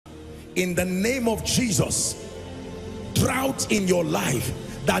in the name of Jesus. Drought in your life,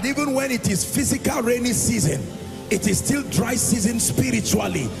 that even when it is physical rainy season, it is still dry season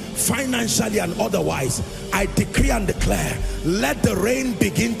spiritually, financially, and otherwise. I decree and declare, let the rain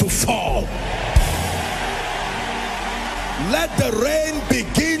begin to fall. Let the rain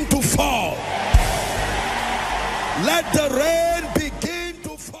begin to fall. Let the rain begin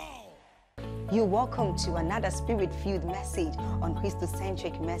to fall. You're welcome to another spirit-filled message on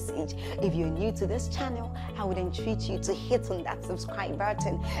Christocentric Message. If you're new to this channel, I would entreat you to hit on that subscribe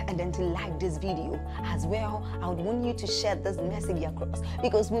button and then to like this video. As well, I would want you to share this message across,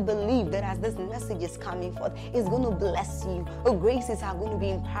 because we believe that as this message is coming forth, it's going to bless you. Graces are going to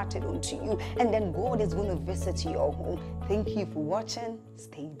be imparted unto you, and then God is going to visit your home. Thank you for watching.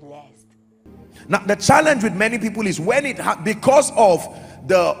 Stay blessed. Now, the challenge with many people is when because of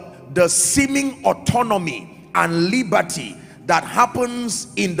the seeming autonomy and liberty that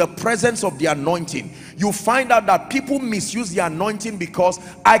happens in the presence of the anointing, you find out that people misuse the anointing because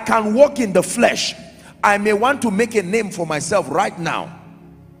I can walk in the flesh. I may want to make a name for myself right now,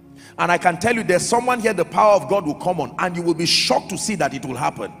 and I can tell you there's someone here, the power of God will come on, and you will be shocked to see that it will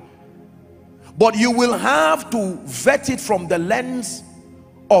happen. But you will have to vet it from the lens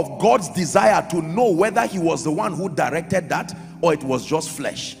of God's desire to know whether he was the one who directed that or it was just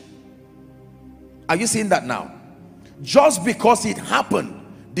flesh. Are you seeing that now? Just because it happened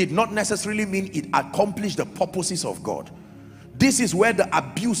did not necessarily mean it accomplished the purposes of God. This is where the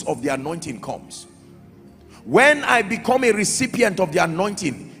abuse of the anointing comes. When I become a recipient of the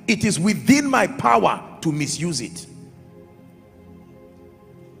anointing, it is within my power to misuse it.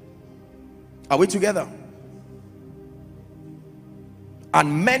 Are we together?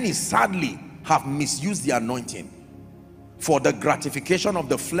 And many sadly have misused the anointing for the gratification of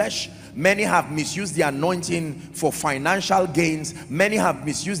the flesh. Many have misused the anointing for financial gains. Many have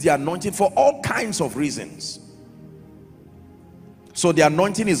misused the anointing for all kinds of reasons. So the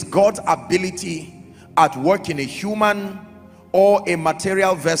anointing is God's ability at work in a human or a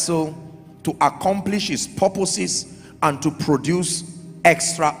material vessel to accomplish his purposes and to produce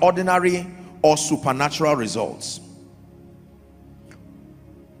extraordinary or supernatural results.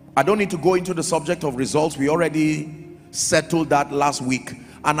 I don't need to go into the subject of results. We already settled that last week.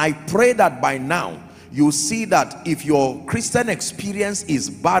 And I pray that by now you see that if your Christian experience is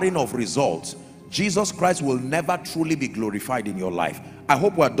barren of results, Jesus Christ will never truly be glorified in your life. I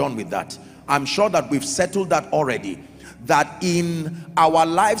hope we're done with that. I'm sure that we've settled that already, that in our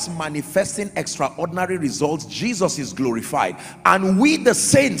lives manifesting extraordinary results, Jesus is glorified, and we the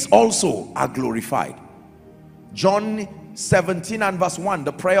saints also are glorified. John 17 and verse 1,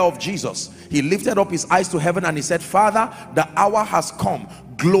 the prayer of Jesus, he lifted up his eyes to heaven and he said, Father, the hour has come,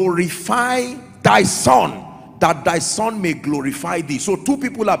 glorify thy Son, that thy Son may glorify thee. So two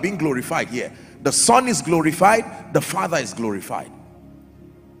people are being glorified here. The Son is glorified, the Father is glorified.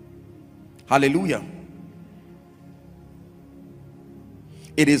 Hallelujah.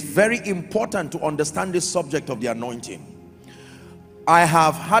 It is very important to understand this subject of the anointing. I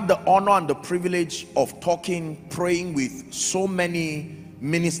have had the honor and the privilege of talking, praying with so many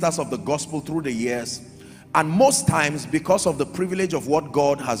ministers of the gospel through the years, and most times, because of the privilege of what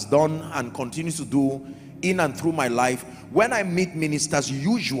God has done and continues to do in and through my life, when I meet ministers,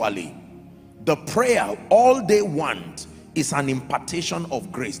 usually the prayer all they want is an impartation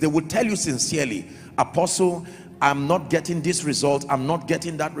of grace. They will tell you sincerely, Apostle, I'm not getting this result, I'm not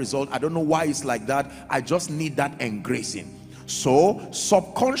getting that result, I don't know why it's like that, I just need that engracing. So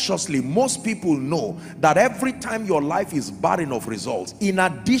subconsciously, most people know that every time your life is barren of results, in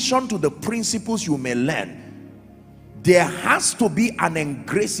addition to the principles you may learn, there has to be an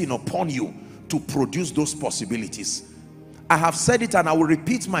engracing upon you to produce those possibilities. I have said it and I will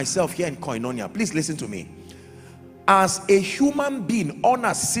repeat myself here in Koinonia. Please listen to me. As a human being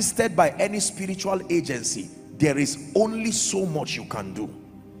unassisted by any spiritual agency, there is only so much you can do.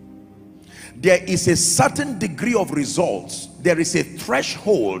 There is a certain degree of results. There is a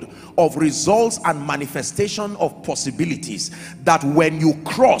threshold of results and manifestation of possibilities that when you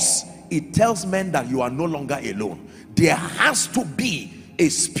cross, it tells men that you are no longer alone. There has to be a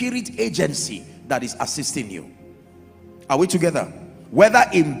spirit agency that is assisting you. Are we together? Whether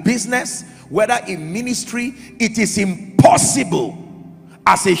in business, whether in ministry, it is impossible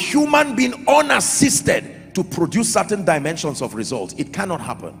as a human being unassisted to produce certain dimensions of results. It cannot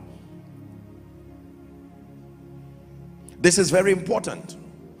happen. This is very important.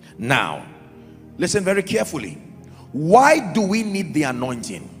 Now, listen very carefully. Why do we need the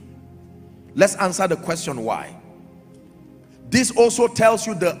anointing? Let's answer the question why. This also tells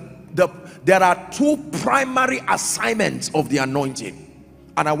you there are two primary assignments of the anointing.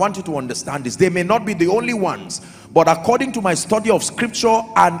 And I want you to understand this. They may not be the only ones, but according to my study of scripture,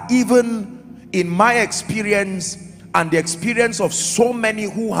 and even in my experience and the experience of so many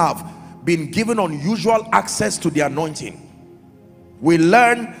who have been given unusual access to the anointing, we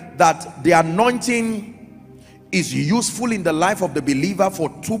learn that the anointing is useful in the life of the believer for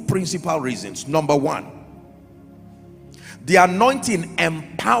two principal reasons. Number one, the anointing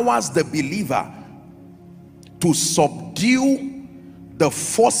empowers the believer to subdue the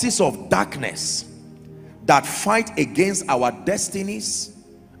forces of darkness that fight against our destinies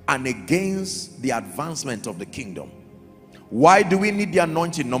and against the advancement of the kingdom. Why do we need the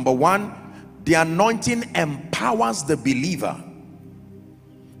anointing? Number one, the anointing empowers the believer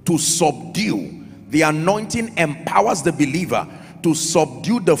to subdue. The anointing empowers the believer to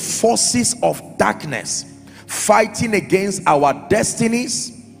subdue the forces of darkness fighting against our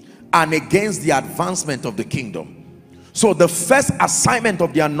destinies and against the advancement of the kingdom. So the first assignment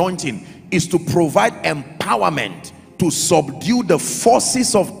of the anointing is to provide empowerment to subdue the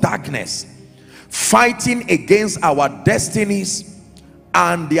forces of darkness fighting against our destinies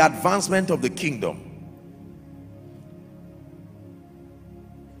and the advancement of the kingdom.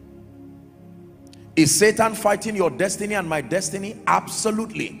 Is Satan fighting your destiny and my destiny?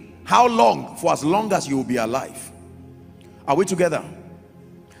 Absolutely. How long? For as long as you will be alive. Are we together?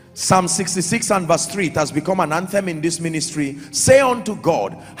 Psalm 66 and verse 3, it has become an anthem in this ministry. Say unto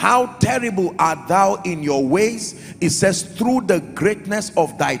God, how terrible art thou in your ways. It says, through the greatness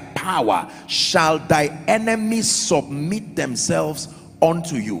of thy power shall thy enemies submit themselves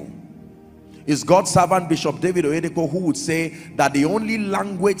unto you. Is God's servant Bishop David Oyedepo who would say that the only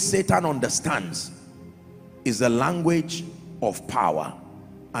language Satan understands is the language of power.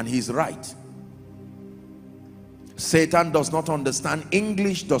 And he's right. Satan does not understand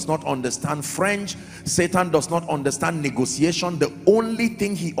English, does not understand French. Satan does not understand negotiation. The only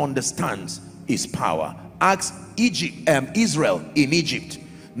thing he understands is power. Ask Israel in Egypt.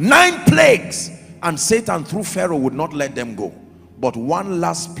 9 plagues, and Satan through Pharaoh would not let them go. But one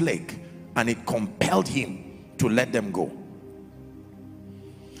last plague, and it compelled him to let them go.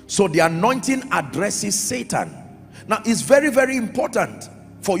 So the anointing addresses Satan. Now it's very, very important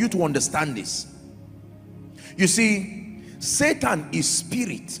for you to understand this. You see, Satan is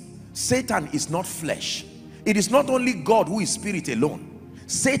spirit. Satan is not flesh. It is not only God who is spirit alone.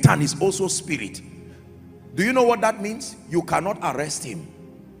 Satan is also spirit. Do you know what that means? You cannot arrest him.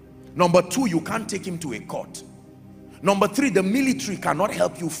 Number 2, you can't take him to a court. Number 3, the military cannot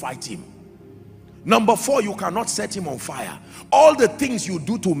help you fight him. Number 4, you cannot set him on fire. All the things you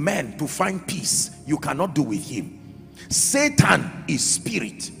do to men to find peace, you cannot do with him. Satan is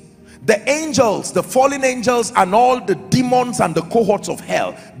spirit. The angels, the fallen angels, and all the demons and the cohorts of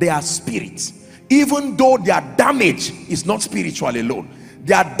hell, they are spirits. Even though their damage is not spiritual alone,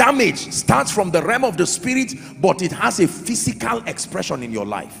 their damage starts from the realm of the spirit, but it has a physical expression in your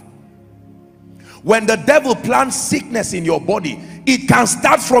life. When the devil plants sickness in your body, it can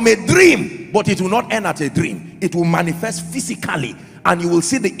start from a dream, but it will not end at a dream. It will manifest physically, and you will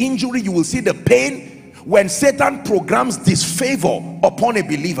see the injury, you will see the pain. When Satan programs disfavor upon a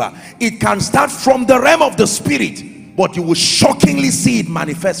believer, it can start from the realm of the spirit, but you will shockingly see it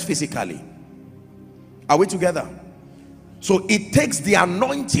manifest physically. Are we together? So it takes the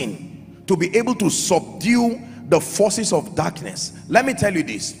anointing to be able to subdue the forces of darkness. Let me tell you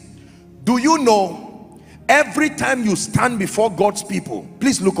this. Do you know, every time you stand before God's people,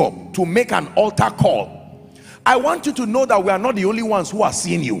 please look up, to make an altar call, I want you to know that we are not the only ones who are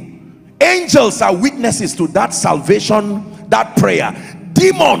seeing you. Angels are witnesses to that salvation, that prayer.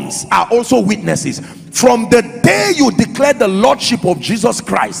 Demons are also witnesses. From the day you declare the lordship of Jesus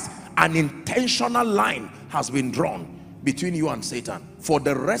Christ, an intentional line has been drawn between you and Satan for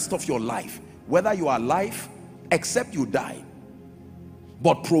the rest of your life, whether you are alive, except you die.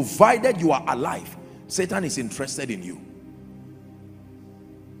 But provided you are alive, Satan is interested in you.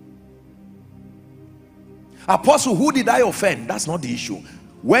 Apostle, who did I offend? That's not the issue.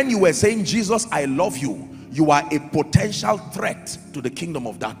 When you were saying, Jesus, I love you, you are a potential threat to the kingdom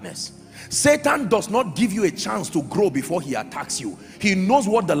of darkness. Satan does not give you a chance to grow before he attacks you. He knows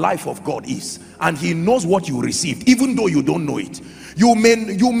what the life of God is, and he knows what you received, even though you don't know it. You may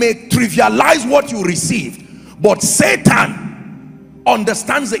trivialize what you received, but Satan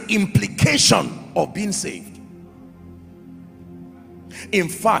understands the implication of being saved. In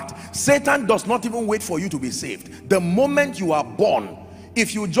fact, Satan does not even wait for you to be saved. The moment you are born,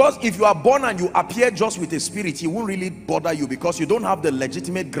 if you are born and you appear just with a spirit, he won't really bother you because you don't have the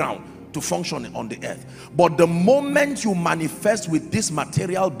legitimate ground to function on the earth. But the moment you manifest with this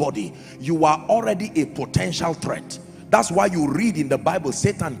material body, you are already a potential threat. That's why you read in the Bible,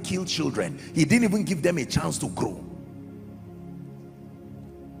 Satan killed children. He didn't even give them a chance to grow.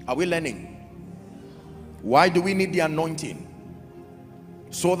 Are we learning? Why do we need the anointing?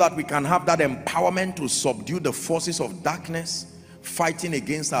 So that we can have that empowerment to subdue the forces of darkness, fighting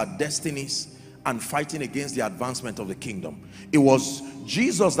against our destinies and fighting against the advancement of the kingdom. It was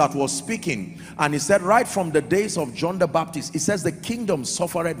Jesus that was speaking, and he said right from the days of John the Baptist, he says the kingdom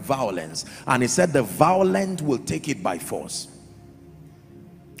suffered violence, and he said the violent will take it by force.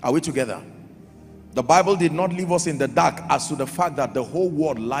 Are we together? The Bible did not leave us in the dark as to the fact that the whole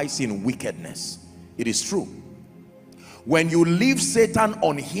world lies in wickedness. It is true. When you leave Satan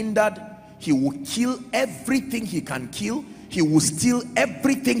unhindered, he will kill everything he can kill. He will steal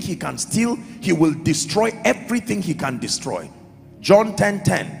everything he can steal. He will destroy everything he can destroy. John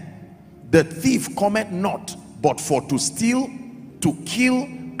 10:10, the thief cometh not but for to steal, to kill,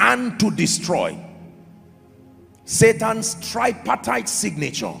 and to destroy. Satan's tripartite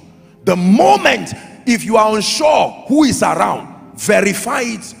signature. The moment, if you are unsure who is around, verify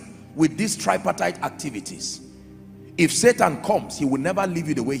it with these tripartite activities. If Satan comes, he will never leave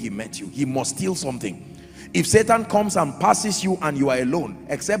you the way he met you. He must steal something. If Satan comes and passes you and you are alone,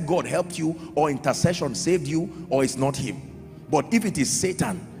 except God helped you or intercession saved you, or it's not him. But if it is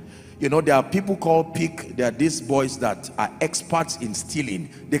Satan, you know, there are people called pick. There are these boys that are experts in stealing.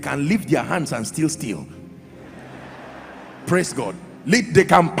 They can lift their hands and still steal. Praise God. They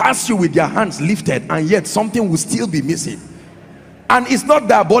can pass you with their hands lifted, and yet something will still be missing. And it's not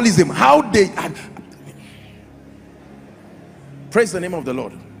diabolism. How they... Praise the name of the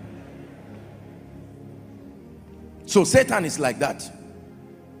Lord. So Satan is like that.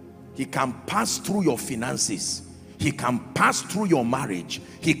 He can pass through your finances. He can pass through your marriage.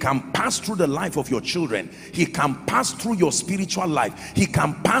 He can pass through the life of your children. He can pass through your spiritual life. He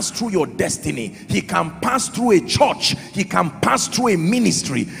can pass through your destiny. He can pass through a church. He can pass through a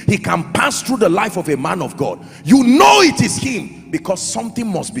ministry. He can pass through the life of a man of God. You know it is him because something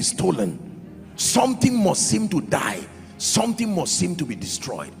must be stolen. Something must seem to die. Something must seem to be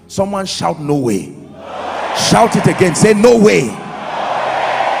destroyed. Someone shout, no way. Shout it again. Say, no way.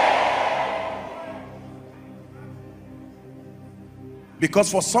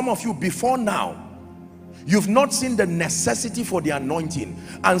 Because for some of you, before now, you've not seen the necessity for the anointing,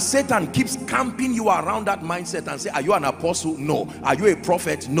 and Satan keeps camping you around that mindset and say, are you an apostle? No. Are you a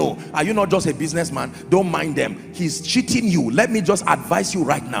prophet? No. Are you not just a businessman? Don't mind them. He's cheating you. Let me just advise you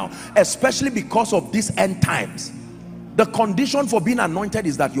right now, especially because of these end times. The condition for being anointed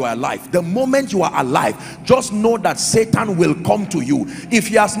is that you are alive. The moment you are alive, just know that Satan will come to you. If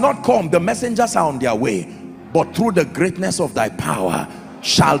he has not come, the messengers are on their way. But through the greatness of thy power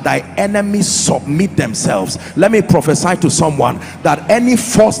shall thy enemies submit themselves. Let me prophesy to someone that any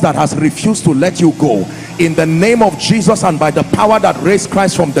force that has refused to let you go, in the name of Jesus and by the power that raised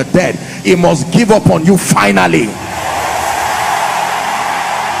Christ from the dead, it must give up on you finally.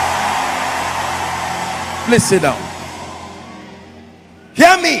 Please sit down.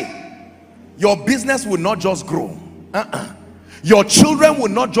 Hear me. Your business will not just grow. Your children will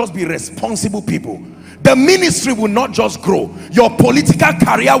not just be responsible people. The ministry will not just grow. Your political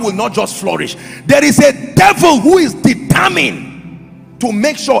career will not just flourish. There is a devil who is determined to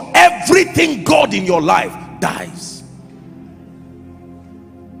make sure everything God in your life dies.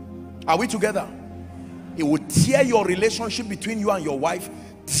 Are we together? He will tear your relationship between you and your wife,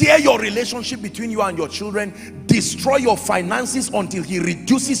 tear your relationship between you and your children, destroy your finances until he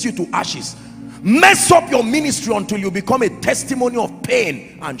reduces you to ashes, mess up your ministry until you become a testimony of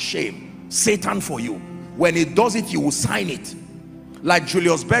pain and shame. Satan for you. When he does it, you will sign it. Like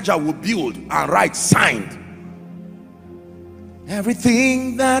Julius Berger will build and write, signed.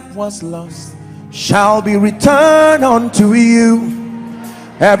 Everything that was lost shall be returned unto you.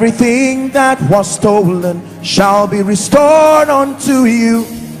 Everything that was stolen shall be restored unto you.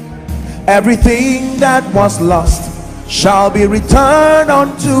 Everything that was lost shall be returned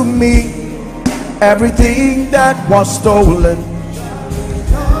unto me. Everything that was stolen.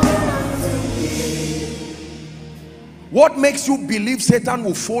 What makes you believe Satan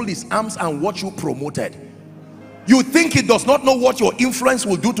will fold his arms and watch you promoted? You think he does not know what your influence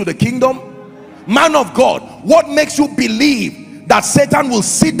will do to the kingdom? Man of God, what makes you believe that Satan will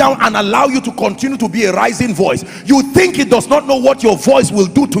sit down and allow you to continue to be a rising voice? You think he does not know what your voice will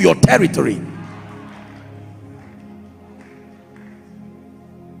do to your territory?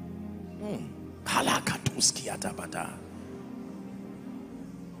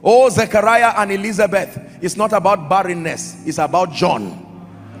 Oh, Zechariah and Elizabeth, it's not about barrenness, it's about John,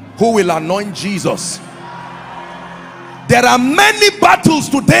 who will anoint Jesus. There are many battles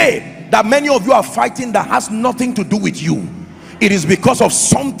today that many of you are fighting that has nothing to do with you. It is because of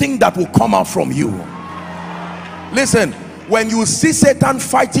something that will come out from you. Listen, when you see Satan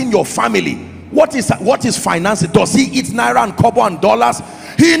fighting your family, what is finance? Does he eat naira and kobo and dollars?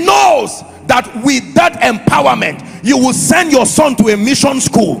 He knows that with that empowerment, you will send your son to a mission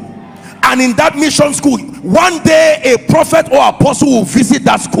school, and in that mission school, one day a prophet or apostle will visit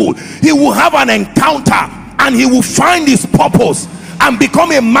that school. He will have an encounter and he will find his purpose and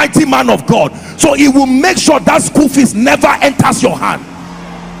become a mighty man of God. So he will make sure that school fees never enters your hand.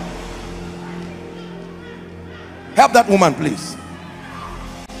 Help that woman, please.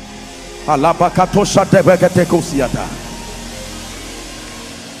 I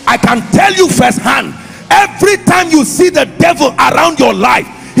can tell you firsthand, every time you see the devil around your life,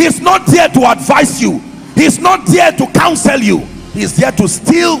 he's not there to advise you, he's not there to counsel you, he's there to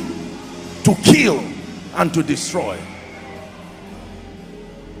steal, to kill, and to destroy.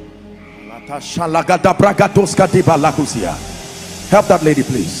 Help that lady,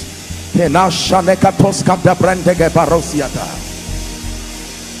 please.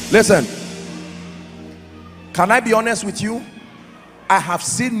 Listen, can I be honest with you? I have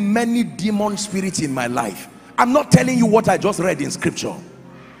seen many demon spirits in my life. I'm not telling you what I just read in scripture.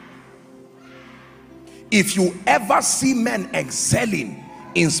 If you ever see men excelling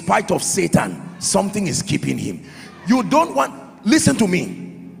in spite of Satan, something is keeping him. You don't want, listen to me,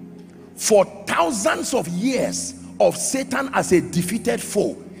 for thousands of years of Satan as a defeated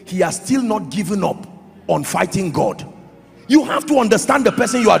foe, he has still not given up on fighting God. You have to understand the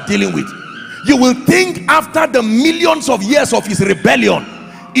person you are dealing with. You will think after the millions of years of his rebellion,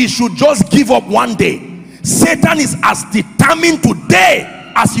 he should just give up one day. Satan is as determined today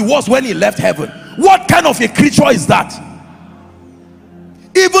as he was when he left heaven. What kind of a creature is that?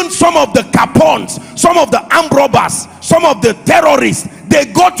 Even some of the Capons, some of the armed robbers, some of the terrorists, they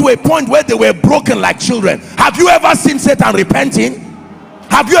got to a point where they were broken like children. Have you ever seen Satan repenting?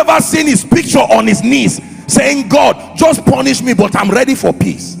 Have you ever seen his picture on his knees saying, God, just punish me, but I'm ready for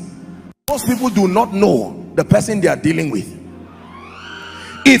peace? Most people do not know the person they are dealing with.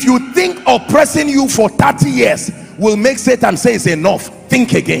 If you think oppressing you for 30 years will make Satan say it's enough,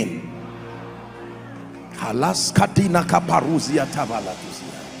 think again.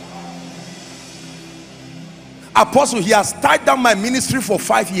 Apostle, he has tied down my ministry for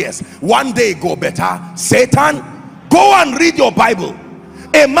 5 years. One day go better. Satan, go and read your Bible.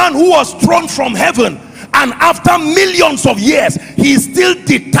 A man who was thrown from heaven, and after millions of years, he is still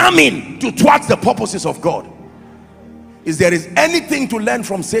determined to thwart the purposes of God. If there is anything to learn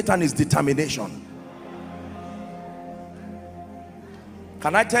from Satan, is determination.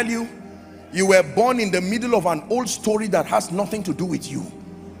 Can I tell you, you were born in the middle of an old story that has nothing to do with you,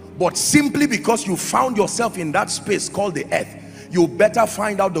 but simply because you found yourself in that space called the earth, you better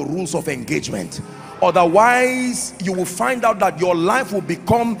find out the rules of engagement. Otherwise, you will find out that your life will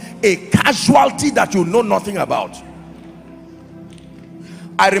become a casualty that you know nothing about.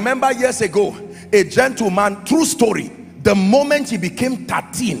 I remember years ago, a gentleman, true story, the moment he became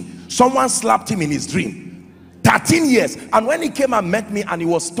 13, someone slapped him in his dream. 13 years. And when he came and met me and he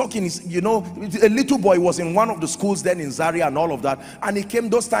was talking, you know, a little boy was in one of the schools then in Zaria and all of that, and he came,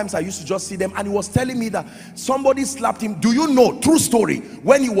 those times I used to just see them, and he was telling me that somebody slapped him. Do you know, true story,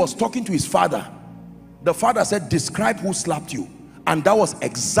 when he was talking to his father, the father said, describe who slapped you. And that was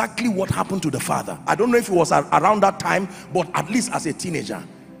exactly what happened to the father. I don't know if it was around that time, but at least as a teenager.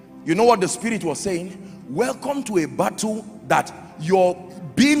 You know what the spirit was saying? Welcome to a battle that your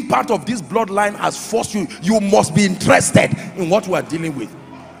being part of this bloodline has forced you. You must be interested in what we are dealing with.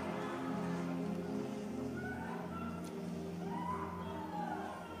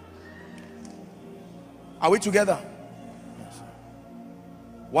 Are we together? Yes.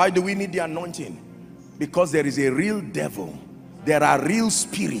 Why do we need the anointing? Because there is a real devil. There are real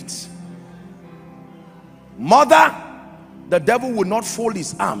spirits. Mother, the devil will not fold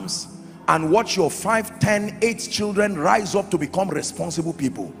his arms and watch your 5, 10, 8 children rise up to become responsible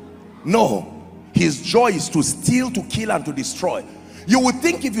people. No, his joy is to steal, to kill, and to destroy. You would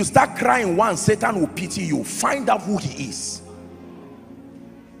think if you start crying once, Satan will pity you. Find out who he is.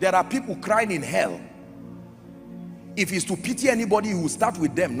 There are people crying in hell. If he's to pity anybody, he will start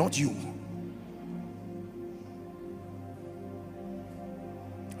with them, not you.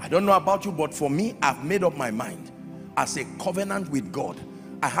 I don't know about you, but for me, I've made up my mind. As a covenant with God,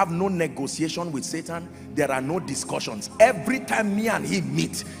 I have no negotiation with Satan. There are no discussions. Every time me and him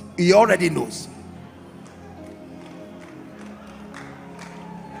meet, he already knows.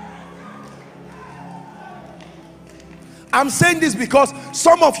 I'm saying this because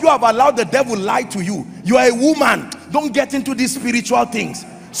some of you have allowed the devil lie to you. You are a woman. Don't get into these spiritual things.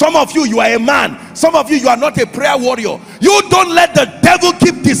 Some of you, you are a man. Some of you, you are not a prayer warrior. You don't let the devil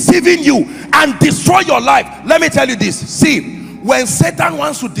keep deceiving you and destroy your life. Let me tell you this. See, when Satan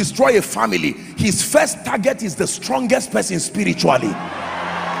wants to destroy a family, his first target is the strongest person spiritually.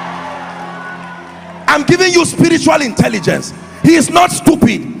 I'm giving you spiritual intelligence. He is not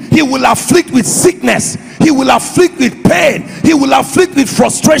stupid. He will afflict with sickness, he will afflict with pain, he will afflict with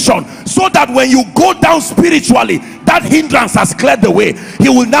frustration, so that when you go down spiritually, that hindrance has cleared the way. He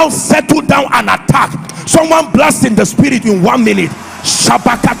will now settle down and attack. Someone blast in the spirit in 1 minute.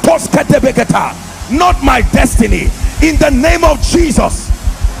 Not my destiny, in the name of Jesus.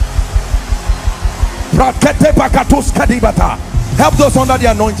 Help those under the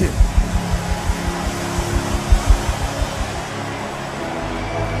anointing.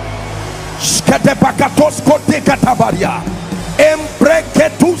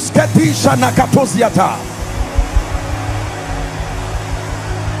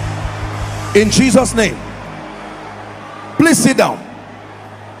 In Jesus' name. Please sit down.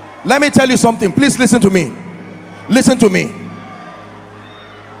 Let me tell you something. Please listen to me. Listen to me.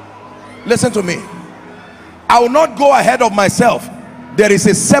 Listen to me. I will not go ahead of myself. There is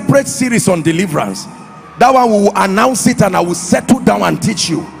a separate series on deliverance. That one we will announce it and I will settle down and teach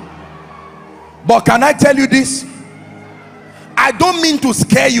you. But can I tell you this? I don't mean to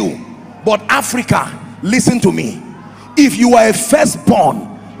scare you, but Africa, listen to me. If you are a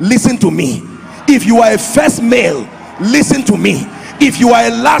firstborn, listen to me. If you are a first male, listen to me. If you are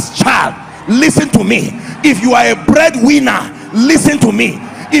a last child, listen to me. If you are a breadwinner, listen to me.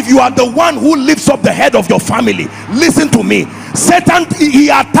 If you are the one who lifts up the head of your family, listen to me. Satan, he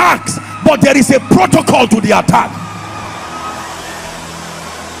attacks, but there is a protocol to the attack.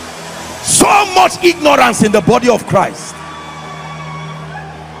 So much ignorance in the body of Christ.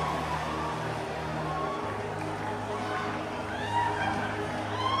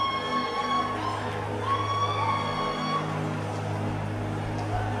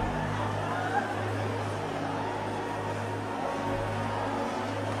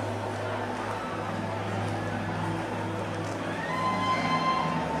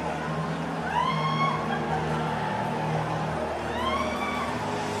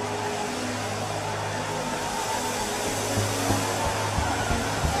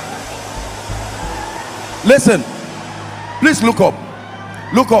 Listen, please look up.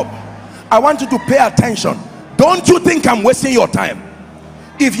 Look up. I want you to pay attention. Don't you think I'm wasting your time?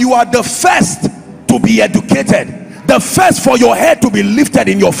 If you are the first to be educated, the first for your head to be lifted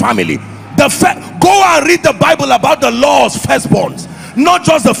in your family, the first, go and read the Bible about the laws firstborns. Not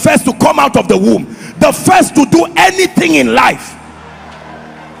just the first to come out of the womb, the first to do anything in life.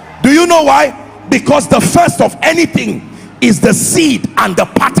 Do you know why? Because the first of anything is the seed and the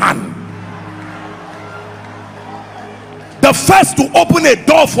pattern. The first to open a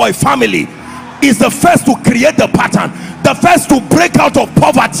door for a family is the first to create the pattern, the first to break out of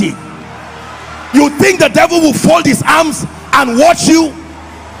poverty. You think the devil will fold his arms and watch you?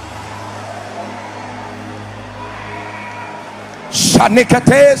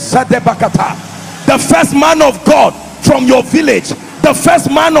 The first man of God from your village, the first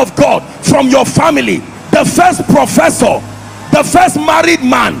man of God from your family, the first professor, the first married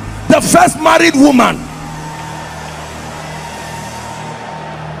man, the first married woman.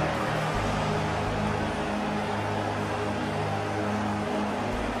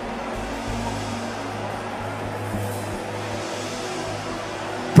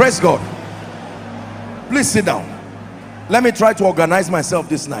 Praise God. Please sit down. Let me try to organize myself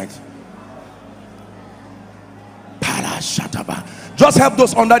this night. Just help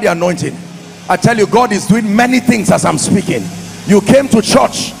those under the anointing. I tell you, God is doing many things as I'm speaking. You came to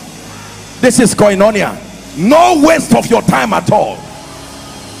church. This is koinonia. No waste of your time at all.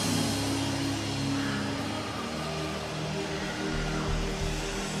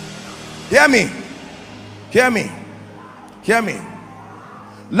 Hear me. Hear me. Hear me.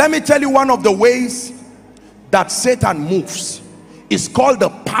 Let me tell you one of the ways that Satan moves. It's called the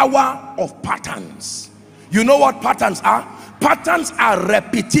power of patterns. You know what patterns are? Patterns are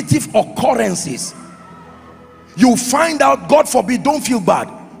repetitive occurrences. You find out, God forbid, don't feel bad,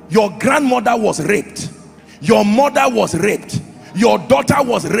 your grandmother was raped, your mother was raped, your daughter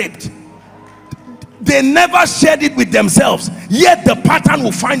was raped. They never shared it with themselves, yet the pattern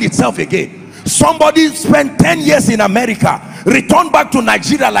will find itself again. Somebody spent 10 years in America, returned back to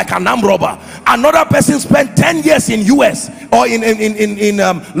Nigeria like an armed robber. Another person spent 10 years in US or in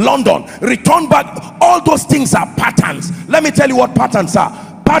London, returned back. All those things are patterns. Let me tell you what patterns are.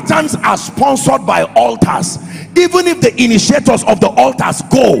 Patterns are sponsored by altars. Even if the initiators of the altars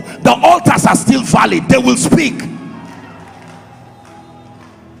go, the altars are still valid. They will speak.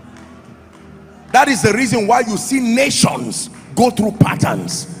 That is the reason why you see nations go through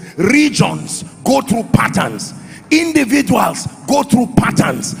patterns, regions go through patterns, individuals go through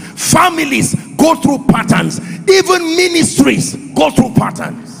patterns, families go through patterns, even ministries go through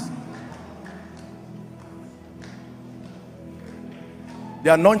patterns.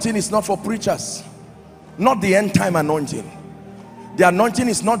 The anointing is not for preachers, not the end time anointing. The anointing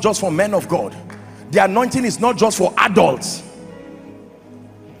is not just for men of God. The anointing is not just for adults.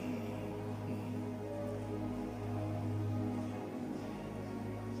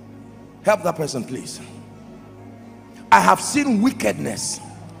 Help that person, please. I have seen wickedness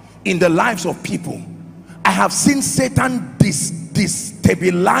in the lives of people. I have seen Satan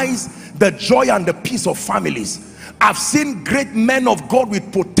destabilize the joy and the peace of families. I've seen great men of God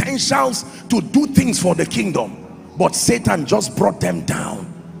with potentials to do things for the kingdom, but Satan just brought them down.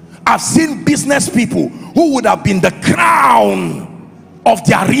 I've seen business people who would have been the crown of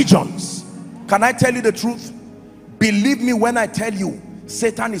their regions. Can I tell you the truth? Believe me when I tell you,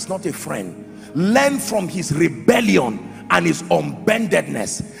 Satan is not a friend. Learn from his rebellion and his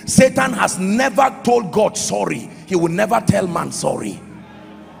unbendedness. Satan has never told God sorry. He will never tell man sorry.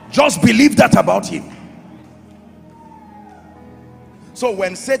 Just believe that about him. So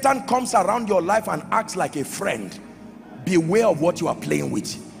when Satan comes around your life and acts like a friend, beware of what you are playing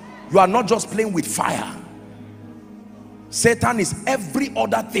with. You are not just playing with fire. Satan is every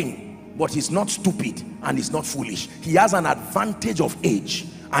other thing, but he's not stupid and he's not foolish. He has an advantage of age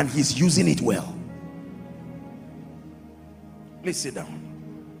and he's using it well. Please sit down.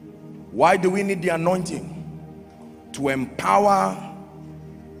 Why do we need the anointing? To empower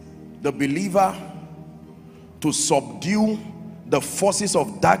the believer to subdue the forces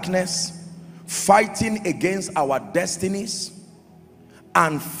of darkness, fighting against our destinies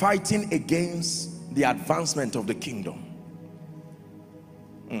and fighting against the advancement of the kingdom.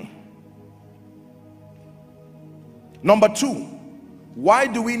 Number two, why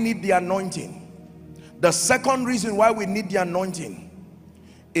do we need the anointing? The second reason why we need the anointing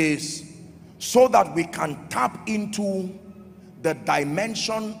is so that we can tap into the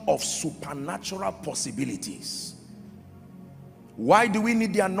dimension of supernatural possibilities. Why do we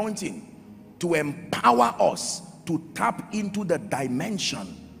need the anointing? To empower us to tap into the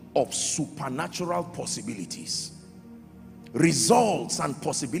dimension of supernatural possibilities, results and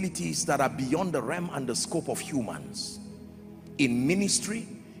possibilities that are beyond the realm and the scope of humans. In ministry,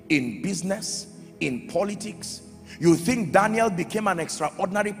 in business, in politics. You think Daniel became an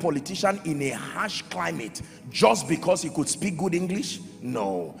extraordinary politician in a harsh climate just because he could speak good English?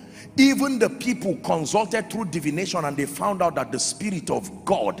 No. Even the people consulted through divination and they found out that the Spirit of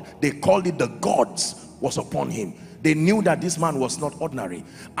God, they called it the gods, was upon him. They knew that this man was not ordinary,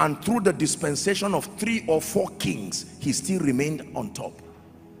 and through the dispensation of 3 or 4 kings, he still remained on top.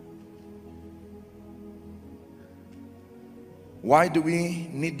 Why do we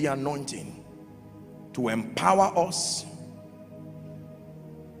need the anointing? To empower us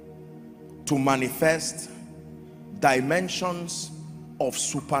to manifest dimensions of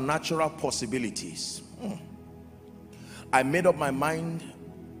supernatural possibilities. I made up my mind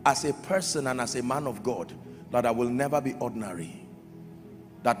as a person and as a man of God that I will never be ordinary,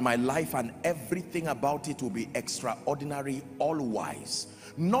 that my life and everything about it will be extraordinary, all wise.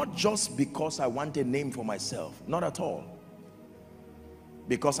 Not just because I want a name for myself, not at all.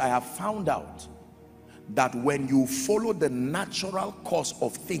 Because I have found out that when you follow the natural course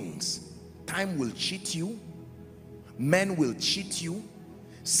of things, time will cheat you, men will cheat you,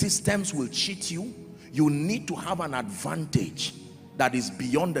 systems will cheat you. You need to have an advantage that is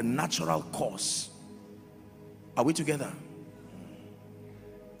beyond the natural course. Are we together?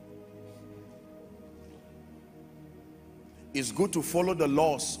 It's good to follow the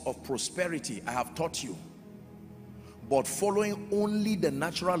laws of prosperity. I have taught you. But following only the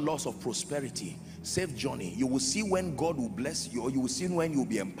natural laws of prosperity, safe journey, you will see when God will bless you, or you will see when you will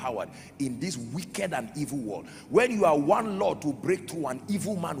be empowered in this wicked and evil world. When you are one law to break through, an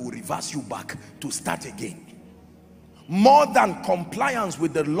evil man will reverse you back to start again. More than compliance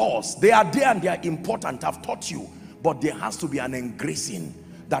with the laws, they are there and they are important, I've taught you, but there has to be an engracing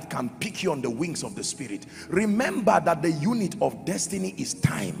that can pick you on the wings of the Spirit. Remember that the unit of destiny is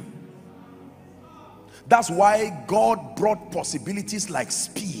time. That's why God brought possibilities like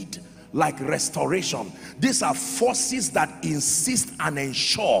speed, like restoration. These are forces that insist and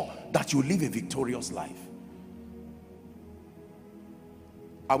ensure that you live a victorious life.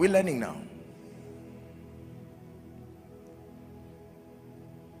 Are we learning now?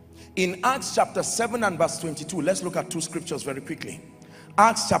 In Acts chapter 7 and verse 22, let's look at 2 scriptures very quickly.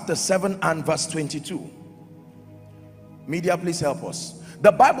 Acts chapter 7 and verse 22. Media, please help us.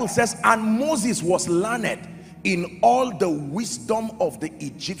 The Bible says, and Moses was learned in all the wisdom of the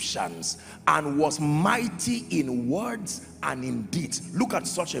Egyptians, and was mighty in words and in deeds. Look at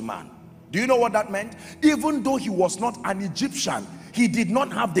such a man. Do you know what that meant? Even though he was not an Egyptian, he did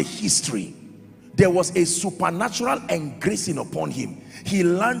not have the history. There was a supernatural engracing upon him. He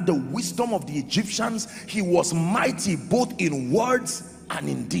learned the wisdom of the Egyptians. He was mighty both in words and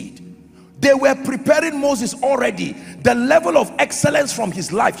in deed. They were preparing Moses already. The level of excellence from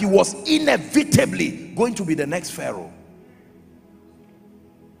his life, he was inevitably going to be the next Pharaoh.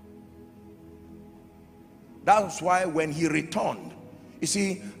 That's why when he returned, you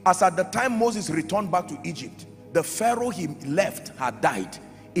see, as at the time Moses returned back to Egypt, the Pharaoh he left had died.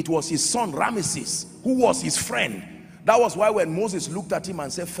 It was his son Ramesses who was his friend. That was why when Moses looked at him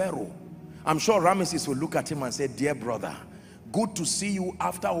and said, Pharaoh, I'm sure Ramesses would look at him and say, dear brother, good to see you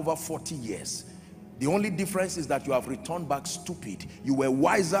after over 40 years. The only difference is that you have returned back stupid. You were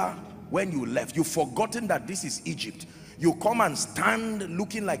wiser when you left. You've forgotten that this is Egypt. You come and stand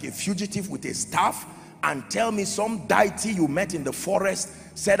looking like a fugitive with a staff and tell me some deity you met in the forest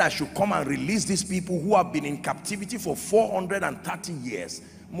said I should come and release these people who have been in captivity for 430 years.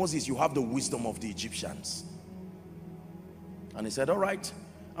 Moses, you have the wisdom of the Egyptians. And he said, all right,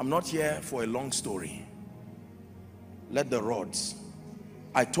 I'm not here for a long story. Let the rods.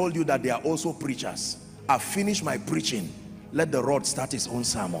 I told you that they are also preachers. I've finished my preaching. Let the rod start his own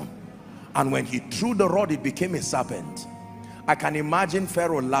sermon. And when he threw the rod, it became a serpent. I can imagine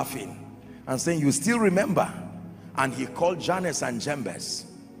Pharaoh laughing and saying, you still remember? And he called Jannes and Jambres,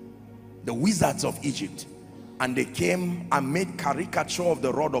 the wizards of Egypt, and they came and made caricature of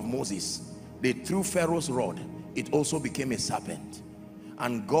the rod of Moses. They threw Pharaoh's rod. It also became a serpent.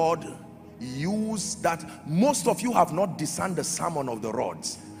 And God used that. Most of you have not discerned the sermon of the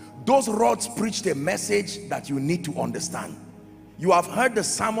rods. Those rods preached a message that you need to understand. You have heard the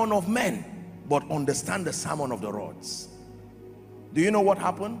sermon of men, but understand the sermon of the rods. Do you know what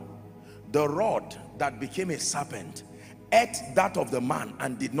happened? The rod that became a serpent ate that of the man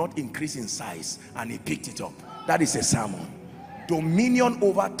and did not increase in size, and he picked it up. That is a sermon. Dominion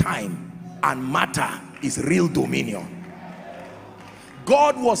over time and matter is real dominion.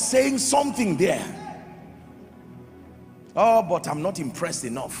 God was saying something there. Oh, but I'm not impressed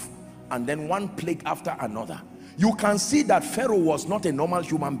enough. And then one plague after another. You can see that Pharaoh was not a normal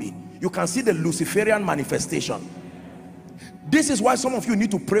human being. You can see the Luciferian manifestation. This is why some of you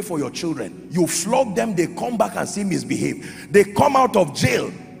need to pray for your children. You flog them, they come back and still misbehave. They come out of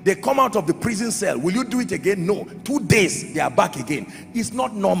jail, they come out of the prison cell. Will you do it again? No. 2 days, they are back again. It's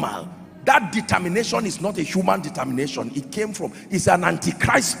not normal. That determination is not a human determination. It came from, it's an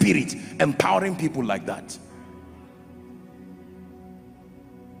antichrist spirit empowering people like that.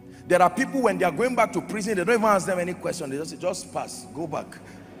 There are people, when they are going back to prison, they don't even ask them any question. They just say, just pass, go back.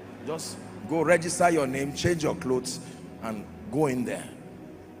 Just go register your name, change your clothes, and go in there.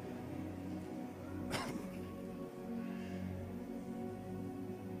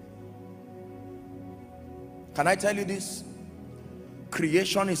 Can I tell you this?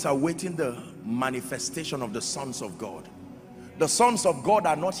 Creation is awaiting the manifestation of the sons of God. The sons of God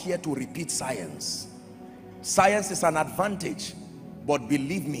are not here to repeat science. Science is an advantage, but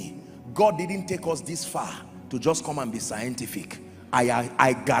believe me, God didn't take us this far to just come and be scientific.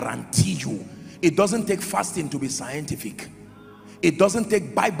 I guarantee you, it doesn't take fasting to be scientific. It doesn't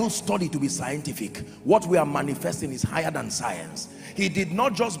take Bible study to be scientific. What we are manifesting is higher than science. He did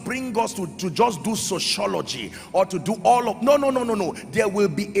not just bring us to just do sociology or to do all of, no. There will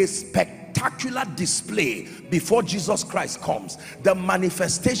be a spectacular display before Jesus Christ comes. The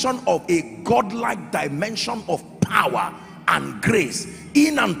manifestation of a godlike dimension of power and grace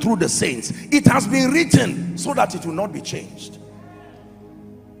in and through the saints. It has been written so that it will not be changed.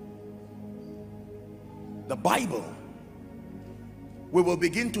 The Bible. We will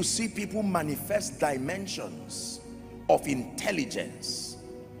begin to see people manifest dimensions of intelligence.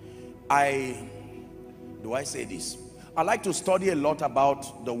 Do I say this? I like to study a lot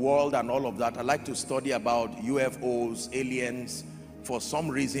about the world and all of that. I like to study about UFOs, aliens. For some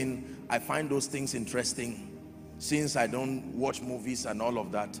reason, I find those things interesting. Since I don't watch movies and all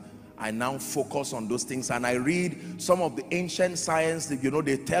of that, I now focus on those things, and I read some of the ancient science that, you know,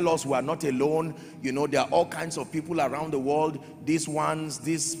 they tell us we are not alone. You know, there are all kinds of people around the world, these ones,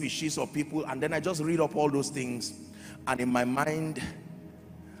 this species of people, and then I just read up all those things, and in my mind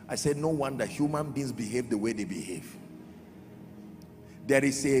I said, no wonder human beings behave the way they behave. There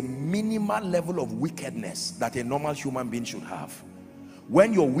is a minimal level of wickedness that a normal human being should have.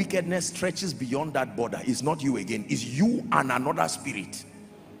 When your wickedness stretches beyond that border, it's not you again, it's you and another spirit.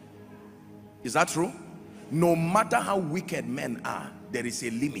 Is that true? No matter how wicked men are, there is a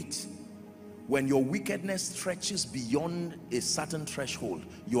limit. When your wickedness stretches beyond a certain threshold,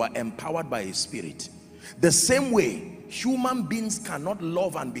 you are empowered by a spirit. The same way, human beings cannot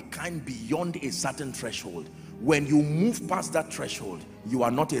love and be kind beyond a certain threshold. When you move past that threshold, you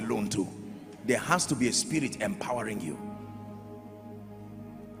are not alone too. There has to be a spirit empowering you.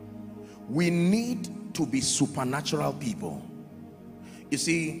 We need to be supernatural people. You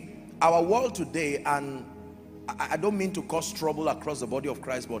see, our world today, and I don't mean to cause trouble across the body of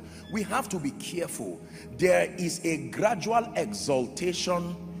Christ, but we have to be careful. There is a gradual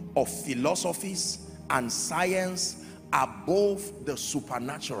exaltation of philosophies and science above the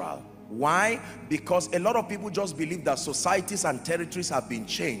supernatural. Why? Because a lot of people just believe that societies and territories have been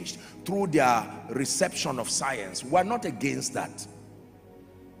changed through their reception of science. We're not against that.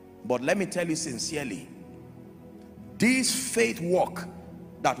 But let me tell you sincerely, this faith walk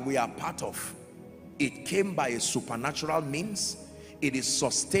that we are part of, it came by a supernatural means. It is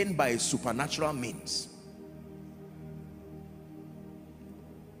sustained by a supernatural means.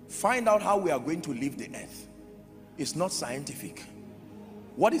 Find out how we are going to leave the earth. It's not scientific.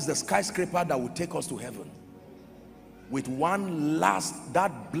 What is the skyscraper that will take us to heaven? With one last,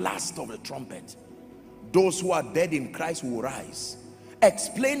 that blast of the trumpet, those who are dead in Christ will rise.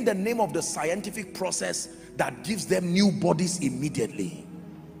 Explain the name of the scientific process that gives them new bodies immediately.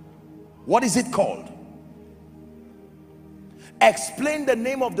 What is it called? Explain the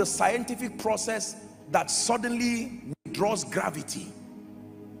name of the scientific process that suddenly withdraws gravity,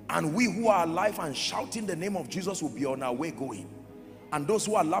 and we who are alive and shouting the name of Jesus will be on our way going, and those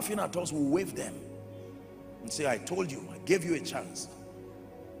who are laughing at us will wave them and say, I told you, I gave you a chance.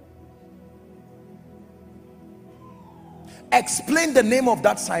 Explain the name of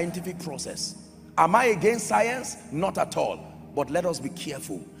that scientific process. Am I against science? Not at all. But let us be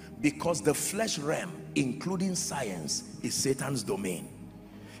careful, because the flesh realm, including science, is Satan's domain.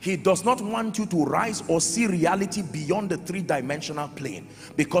 He does not want you to rise or see reality beyond the three-dimensional plane,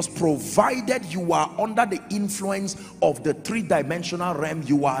 because provided you are under the influence of the three-dimensional realm,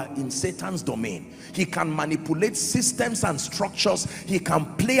 you are in Satan's domain. He can manipulate systems and structures. He can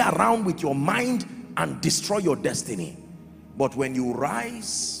play around with your mind and destroy your destiny. But when you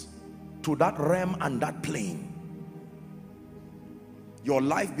rise to that realm and that plane, your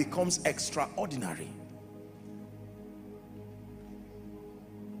life becomes extraordinary.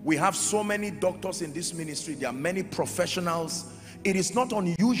 We have so many doctors in this ministry. There are many professionals. It is not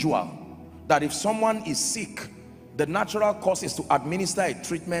unusual that if someone is sick, the natural course is to administer a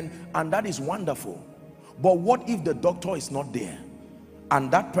treatment, and that is wonderful. But what if the doctor is not there,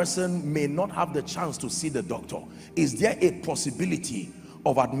 and that person may not have the chance to see the doctor? Is there a possibility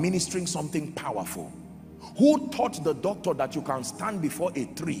of administering something powerful? Who taught the doctor that you can stand before a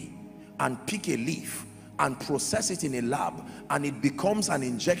tree and pick a leaf and process it in a lab, and it becomes an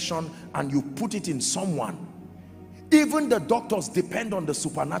injection, and you put it in someone? Even the doctors depend on the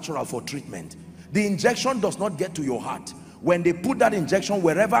supernatural for treatment. The injection does not get to your heart. When they put that injection,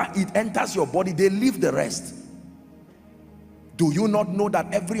 wherever it enters your body, they leave the rest. Do you not know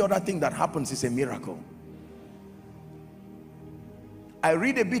that every other thing that happens is a miracle? I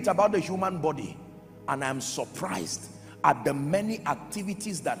read a bit about the human body, and I'm surprised at the many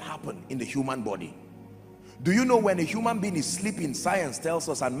activities that happen in the human body. Do you know when a human being is sleeping, science tells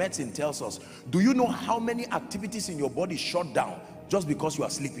us and medicine tells us, do you know how many activities in your body shut down just because you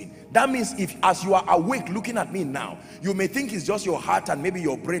are sleeping? That means if as you are awake looking at me now, you may think it's just your heart and maybe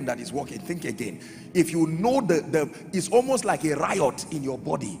your brain that is working. Think again. If you know it's almost like a riot in your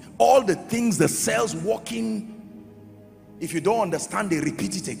body. All the things, the cells working. If you don't understand, they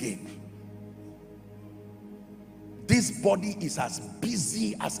repeat it again. This body is as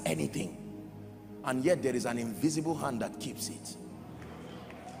busy as anything, and yet there is an invisible hand that keeps it.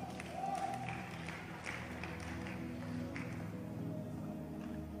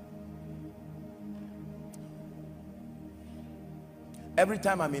 Every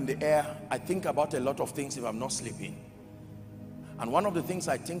time I'm in the air, I think about a lot of things if I'm not sleeping. And one of the things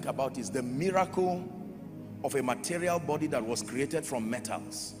I think about is the miracle of a material body that was created from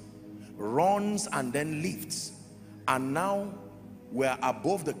metals, runs and then lifts, and now we're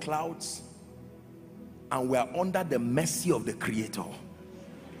above the clouds and we're under the mercy of the Creator.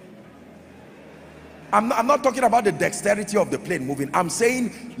 I'm not talking about the dexterity of the plane moving. I'm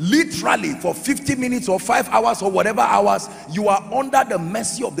saying literally for 50 minutes or 5 hours or whatever hours, you are under the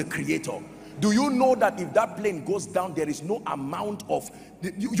mercy of the Creator. Do you know that if that plane goes down, there is no amount of,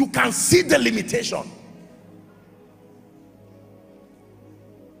 you can see the limitation.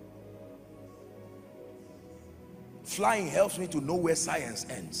 Flying helps me to know where science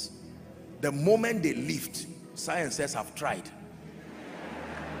ends. The moment they lift, science says, I've tried.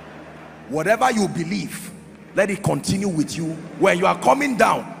 Whatever you believe, let it continue with you. When you are coming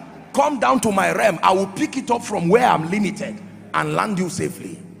down, come down to my realm. I will pick it up from where I'm limited and land you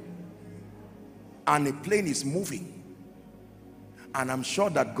safely. And the plane is moving, and I'm sure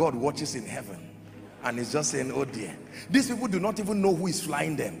that God watches in heaven and is just saying, oh dear. These people do not even know who is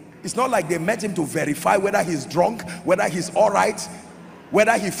flying them. It's not like they met him to verify whether he's drunk, whether he's all right,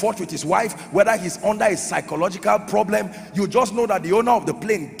 whether he fought with his wife, whether he's under a psychological problem. You just know that the owner of the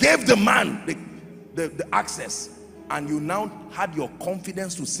plane gave the man the access, and you now had your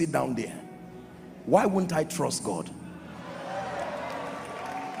confidence to sit down there. Why wouldn't I trust God?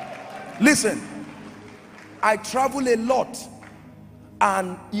 Listen, I travel a lot,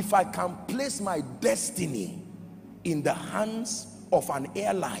 and if I can place my destiny in the hands of an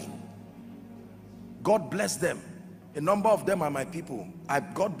airline, God bless them. A number of them are my people.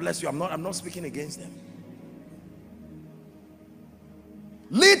 God bless you. I'm not speaking against them.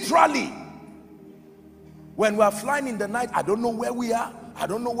 Literally, when we are flying in the night, I don't know where we are. I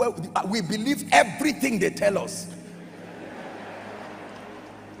don't know where we believe everything they tell us.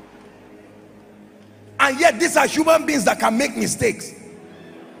 And yet these are human beings that can make mistakes.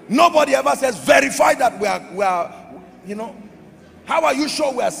 Nobody ever says, verify that we are, you know, how are you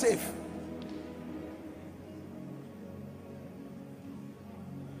sure we are safe?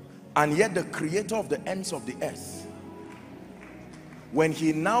 And yet the creator of the ends of the earth, when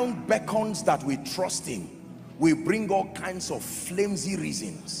he now beckons that we trust him, we bring all kinds of flimsy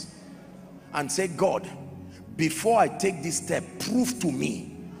reasons and say, God, before I take this step, prove to me.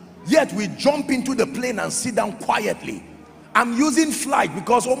 Yet we jump into the plane and sit down quietly. I'm using flight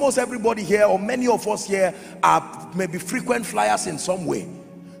because almost everybody here, or many of us here, are maybe frequent flyers in some way.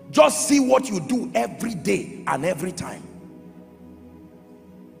 Just see what you do every day and every time.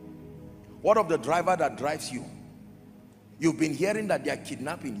 What of the driver that drives you? You've been hearing that they are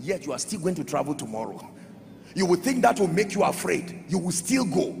kidnapping, yet you are still going to travel tomorrow. You would think that will make you afraid. You will still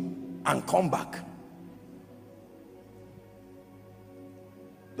go and come back.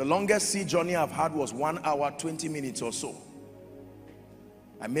 The longest sea journey I've had was 1 hour 20 minutes or so.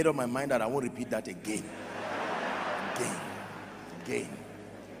 I made up my mind that I won't repeat that again. Again.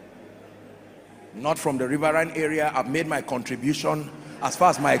 Not from the riverine area. I've made my contribution as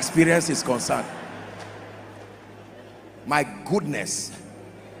far as my experience is concerned. My goodness.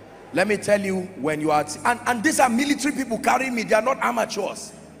 Let me tell you, when you are, and these are military people carrying me, they are not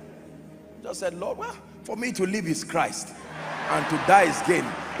amateurs. Just said, Lord, well, for me to live is Christ and to die is gain.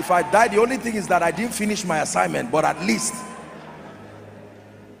 If I die, the only thing is that I didn't finish my assignment, but at least.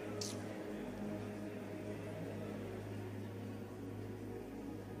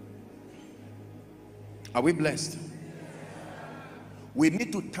 Are we blessed? We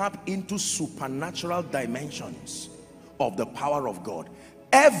need to tap into supernatural dimensions of the power of God.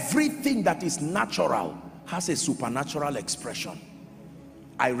 Everything that is natural has a supernatural expression.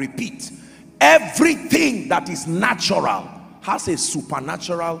 I repeat, everything that is natural has a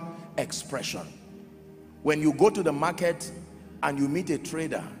supernatural expression. When you go to the market and you meet a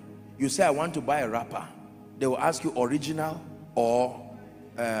trader, you say, I want to buy a wrapper. They will ask you original or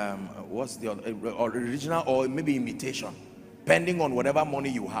what's the other, original or maybe imitation, depending on whatever money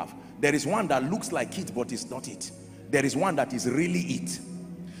you have. There is one that looks like it, but it's not it. There is one that is really it.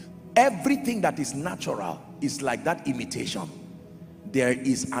 Everything that is natural is like that imitation. There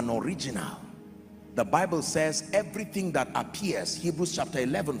is an original. The Bible says everything that appears, Hebrews chapter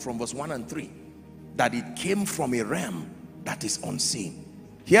 11 from verse 1 and 3, that it came from a realm that is unseen.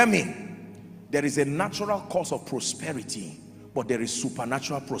 Hear me. There is a natural cause of prosperity, but there is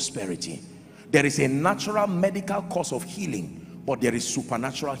supernatural prosperity. There is a natural medical cause of healing, but there is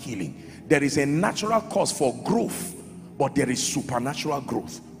supernatural healing. There is a natural cause for growth, but there is supernatural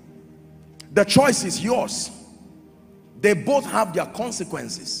growth. The choice is yours. They both have their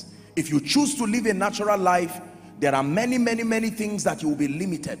consequences. If you choose to live a natural life, there are many things that you will be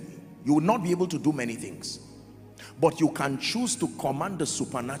limited. You will not be able to do many things. But you can choose to command the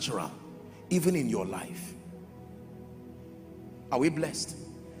supernatural even in your life. Are we blessed?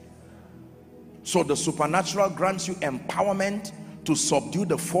 So the supernatural grants you empowerment to subdue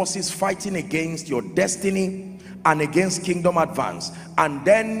the forces fighting against your destiny and against kingdom advance. And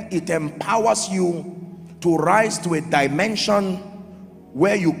then it empowers you to rise to a dimension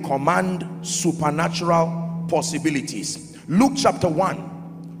where you command supernatural possibilities. Luke chapter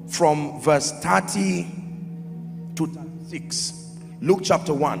 1 from verse 30 to 36. Luke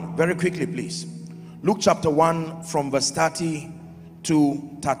chapter 1, very quickly please. Luke chapter 1 from verse 30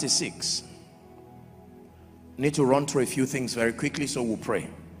 to 36. Need to run through a few things very quickly, so we'll pray.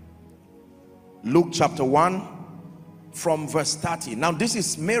 Luke chapter 1 from verse 30. Now this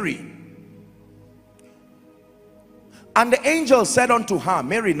is Mary And the angel said unto her,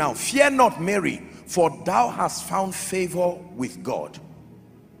 Mary, now fear not, Mary, for thou hast found favor with God.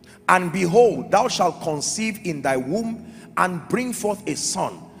 And behold, thou shalt conceive in thy womb and bring forth a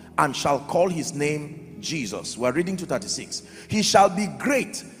son, and shall call his name Jesus. We're reading to 36. He shall be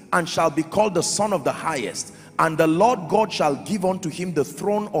great and shall be called the Son of the Highest, and the Lord God shall give unto him the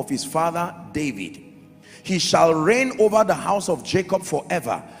throne of his father David. He shall reign over the house of Jacob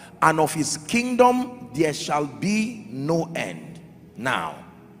forever, and of his kingdom there shall be no end. Now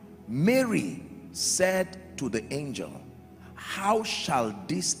Mary said to the angel, how shall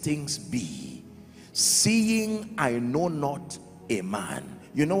these things be, seeing I know not a man?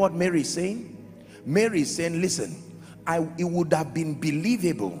 You know what Mary is saying? Mary is saying, listen, it would have been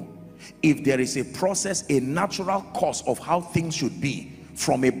believable if there is a process, a natural course of how things should be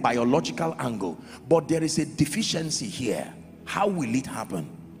from a biological angle, but there is a deficiency here. How will it happen?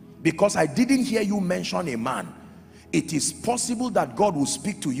 Because I didn't hear you mention a man. It is possible that God will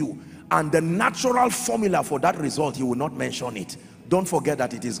speak to you, and the natural formula for that result, he will not mention it. Don't forget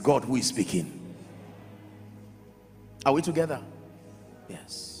that it is God who is speaking. Are we together?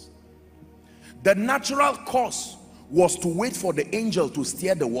 Yes. The natural course was to wait for the angel to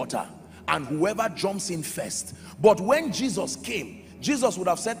stir the water, and whoever jumps in first. But when Jesus came, Jesus would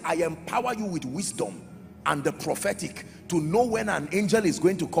have said, I empower you with wisdom and the prophetic to know when an angel is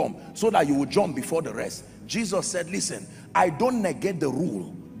going to come, so that you will jump before the rest. Jesus said, listen, I don't negate the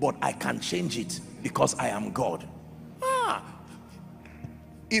rule, but I can change it because I am God.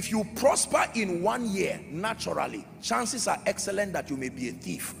 If you prosper in 1 year naturally, chances are excellent that you may be a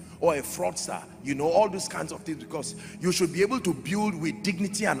thief or a fraudster, you know, all those kinds of things, because you should be able to build with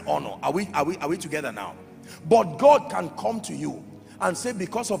dignity and honor. Are we together now? But God can come to you and say,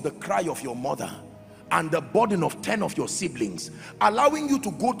 because of the cry of your mother and the burden of 10 of your siblings, allowing you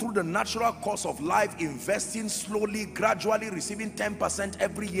to go through the natural course of life, investing slowly, gradually, receiving 10%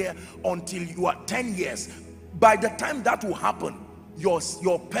 every year until you are 10 years. By the time that will happen,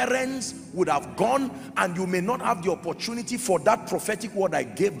 your parents would have gone, and you may not have the opportunity for that prophetic word I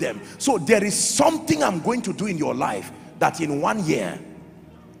gave them. So there is something I'm going to do in your life that in 1 year.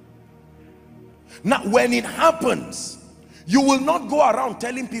 Now when it happens, you will not go around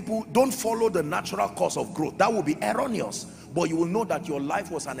telling people don't follow the natural course of growth. That will be erroneous. But you will know that your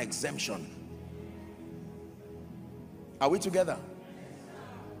life was an exemption. Are we together?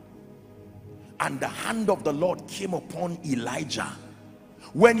 And the hand of the Lord came upon Elijah.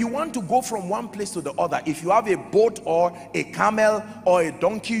 When you want to go from one place to the other, if you have a boat or a camel or a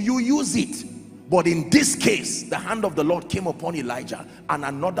donkey, you use it. But in this case, the hand of the Lord came upon Elijah, and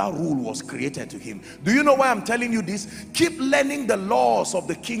another rule was created to him. Do you know why I'm telling you this? Keep learning the laws of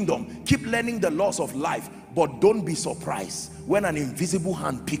the kingdom. Keep learning the laws of life. But don't be surprised when an invisible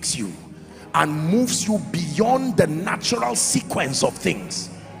hand picks you and moves you beyond the natural sequence of things.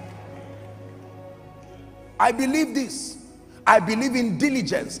 I believe this. I believe in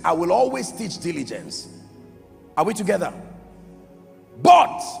diligence. I will always teach diligence. Are we together?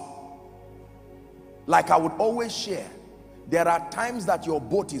 But like I would always share, there are times that your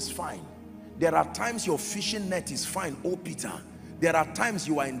boat is fine. There are times your fishing net is fine. Oh Peter, there are times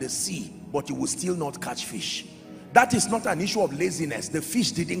you are in the sea, but you will still not catch fish. That is not an issue of laziness. The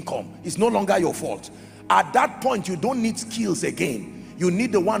fish didn't come. It's no longer your fault. At that point, you don't need skills again. You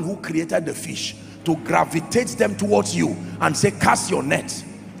need the one who created the fish to gravitate them towards you and say, cast your net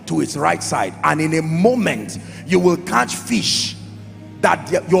to its right side. And in a moment, you will catch fish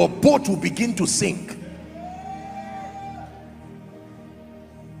that your boat will begin to sink.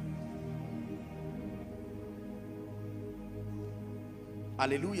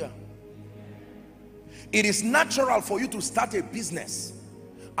 Hallelujah. It is natural for you to start a business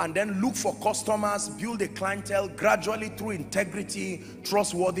and then look for customers, build a clientele gradually through integrity,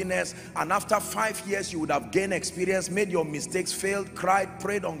 trustworthiness, and after 5 years you would have gained experience, made your mistakes, failed, cried,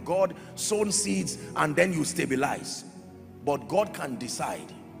 prayed on God, sown seeds, and then you stabilize. But God can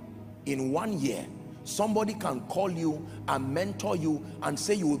decide in 1 year, somebody can call you and mentor you and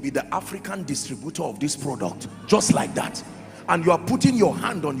say you will be the African distributor of this product, just like that. And you are putting your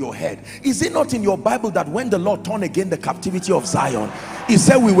hand on your head. Is it not in your Bible that when the Lord turned again the captivity of Zion, he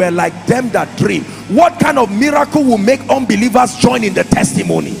said we were like them that dream? What kind of miracle will make unbelievers join in the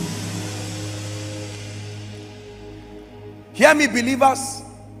testimony? Hear me, believers.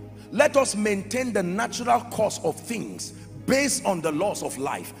 Let us maintain the natural course of things based on the laws of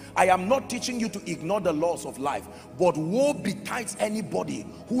life. I am not teaching you to ignore the laws of life, but woe betides anybody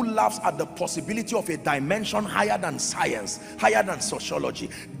who laughs at the possibility of a dimension higher than science, higher than sociology.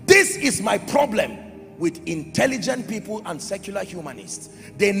 This is my problem with intelligent people and secular humanists.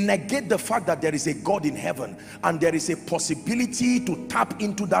 They negate the fact that there is a God in heaven and there is a possibility to tap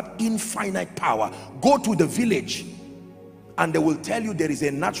into that infinite power. Go to the village and they will tell you there is a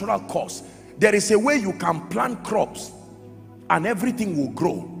natural cause. There is a way you can plant crops and everything will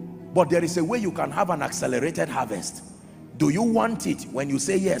grow, but there is a way you can have an accelerated harvest. Do you want it? When you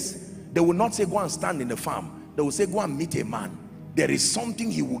say yes, they will not say go and stand in the farm. They will say go and meet a man. There is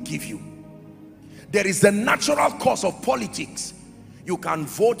something he will give you. There is the natural cause of politics. You can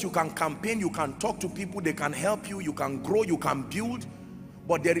vote, you can campaign, you can talk to people, they can help you, you can grow, you can build.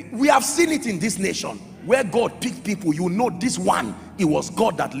 But we have seen it in this nation where God picked people. You know this one, it was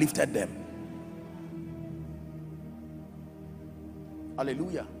God that lifted them.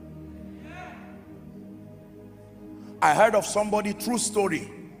 Hallelujah. I heard of somebody, true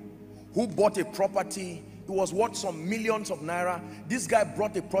story, who bought a property. It was worth some millions of naira. This guy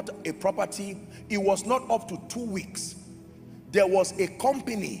brought a property. It was not up to 2 weeks. There was a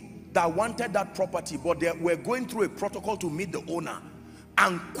company that wanted that property, but they were going through a protocol to meet the owner.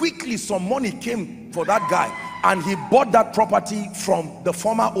 And quickly some money came for that guy, and he bought that property from the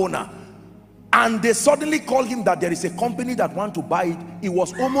former owner. And they suddenly called him that there is a company that want to buy it. It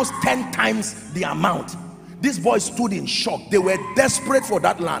was almost 10 times the amount. This boy stood in shock. They were desperate for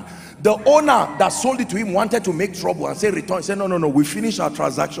that land. The owner that sold it to him wanted to make trouble and say return. He said, no, no, no, we finished our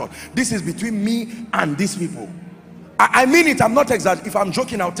transaction. This is between me and these people. I mean it, I'm not exaggerating. If I'm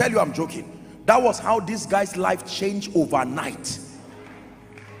joking, I'll tell you I'm joking. That was how this guy's life changed overnight.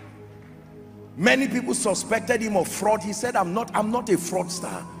 Many people suspected him of fraud. He said, I'm not a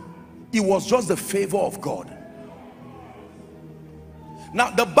fraudster. It was just the favor of God.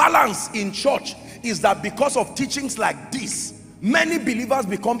 Now the balance in church is that because of teachings like this, many believers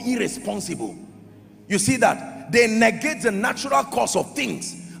become irresponsible. You see that they negate the natural cause of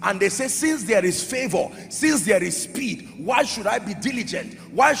things, and they say, since there is favor, since there is speed, why should I be diligent?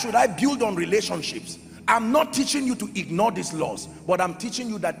 Why should I build on relationships? I'm not teaching you to ignore these laws, but I'm teaching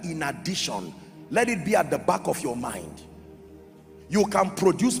you that in addition, let it be at the back of your mind. You can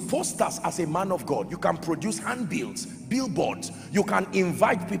produce posters as a man of God. You can produce handbills, billboards. You can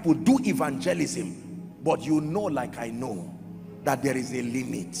invite people, do evangelism. But you know, like I know, that there is a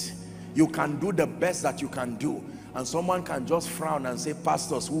limit. You can do the best that you can do, and someone can just frown and say,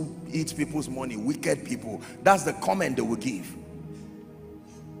 pastors who eat people's money, wicked people. That's the comment they will give.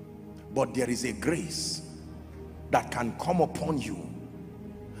 But there is a grace that can come upon you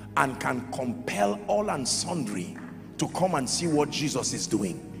and can compel all and sundry to come and see what Jesus is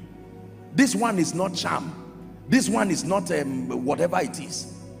doing. This one is not charm. This one is not whatever it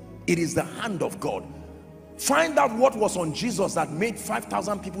is. It is the hand of God. Find out what was on Jesus that made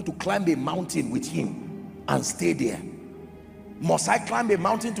 5,000 people to climb a mountain with him and stay there. Must I climb a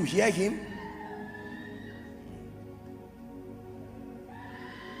mountain to hear him?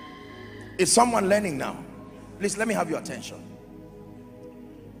 Is someone learning now? Please let me have your attention.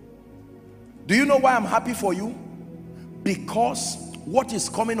 Do you know why I'm happy for you? Because what is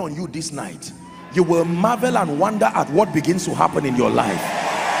coming on you this night, you will marvel and wonder at what begins to happen in your life.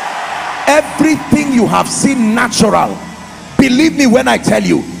 Everything you have seen natural, believe me when I tell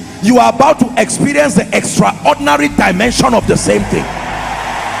you, you are about to experience the extraordinary dimension of the same thing.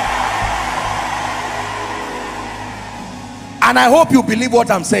 And I hope you believe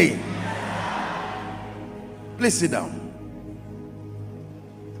what I'm saying. Please sit down.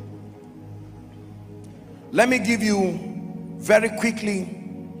 Let me give you very quickly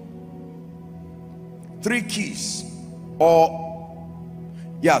 3 keys, or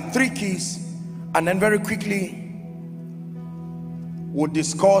 3 keys, and then very quickly we'll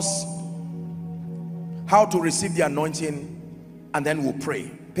discuss how to receive the anointing, and then we'll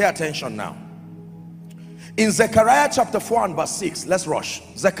pray. Pay attention now. In Zechariah chapter 4 and verse 6, let's rush.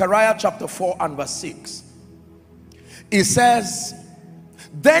 Zechariah chapter 4 and verse 6, it says,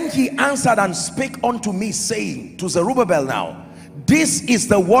 then he answered and spake unto me, saying, to Zerubbabel now, this is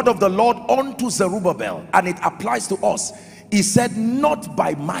the word of the Lord unto Zerubbabel, and it applies to us. He said, not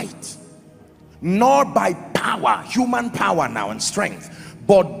by might, nor by power, human power now and strength,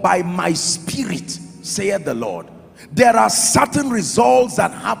 but by my spirit, saith the Lord. There are certain results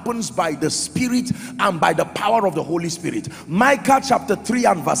that happens by the Spirit and by the power of the Holy Spirit. Micah chapter 3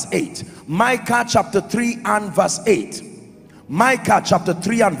 and verse 8. Micah chapter 3 and verse 8. Micah chapter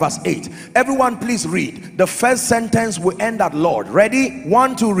 3 and verse 8. Everyone please read. The first sentence will end at Lord. Ready?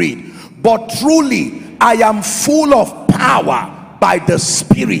 1, 2, read. But truly I am full of power by the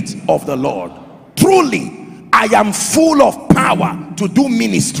Spirit of the Lord. Truly I am full of power to do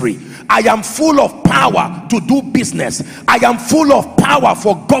ministry. I am full of power to do business. I am full of power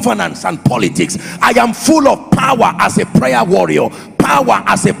for governance and politics. I am full of power as a prayer warrior, power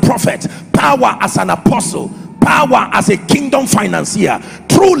as a prophet, power as an apostle, power as a kingdom financier.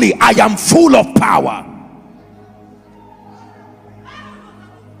 Truly, I am full of power.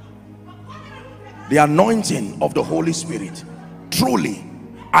 The anointing of the Holy Spirit. Truly,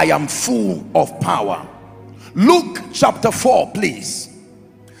 I am full of power. Luke chapter 4, please.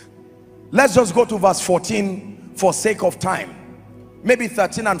 Let's just go to verse 14 for sake of time. Maybe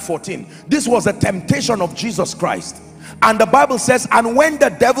 13 and 14. This was a temptation of Jesus Christ. And the Bible says, and when the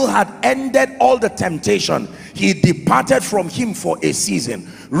devil had ended all the temptation, he departed from him for a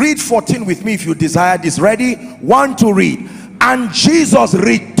season. Read 14 with me if you desire this. Ready? 1 to read. And Jesus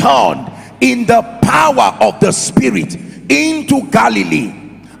returned in the power of the Spirit into Galilee,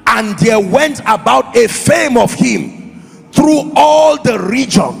 and there went about a fame of him through all the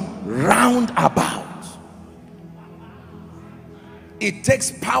region round about. It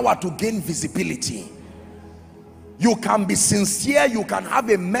takes power to gain visibility. You can be sincere, you can have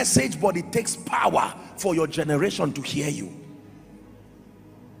a message, but it takes power for your generation to hear you.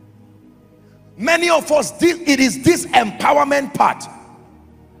 Many of us, it is this empowerment part.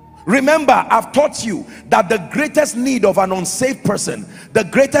 Remember, I've taught you that the greatest need of an unsaved person, the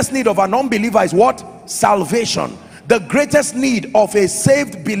greatest need of an unbeliever is what? Salvation. The greatest need of a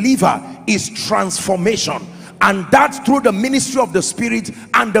saved believer is transformation, and that's through the ministry of the Spirit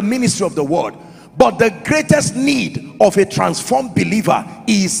and the ministry of the Word. But the greatest need of a transformed believer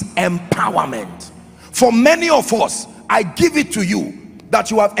is empowerment. For many of us, I give it to you that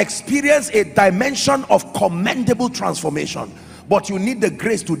you have experienced a dimension of commendable transformation, but you need the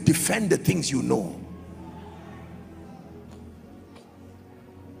grace to defend the things you know.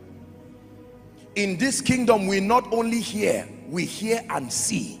 In this kingdom, we not only hear, we hear and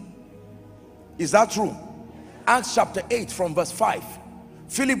see. Is that true? Acts chapter 8 from verse 5.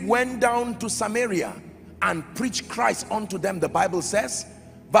 Philip went down to Samaria and preached Christ unto them, the Bible says.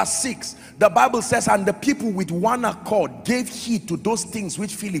 Verse 6, the Bible says, and the people with one accord gave heed to those things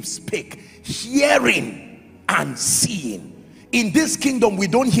which Philip spake, hearing and seeing. In this kingdom, we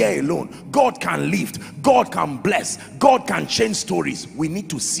don't hear alone. God can lift, God can bless, God can change stories. We need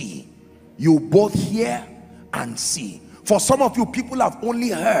to see. You both hear and see. For some of you, people have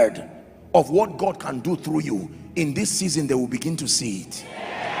only heard of what God can do through you. In this season, they will begin to see it.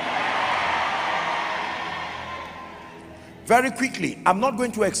 Very quickly, I'm not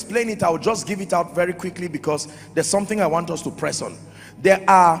going to explain it, I'll just give it out very quickly because there's something I want us to press on. There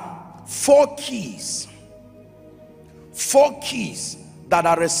are 4 keys. 4 keys that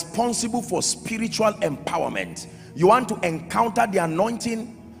are responsible for spiritual empowerment. You want to encounter the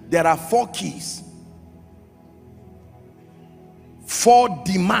anointing? There are 4 keys, 4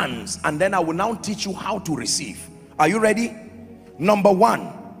 demands, and then I will now teach you how to receive. Are you ready? Number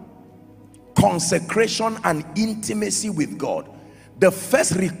 1, consecration and intimacy with God. The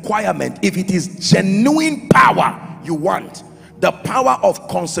first requirement, if it is genuine power you want, the power of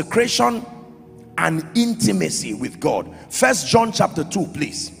consecration and intimacy with God. 1 John chapter 2,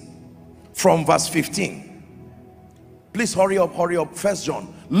 please, from verse 15. Please hurry up, hurry up. 1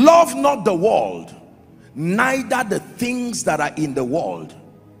 John. Love not the world, neither the things that are in the world.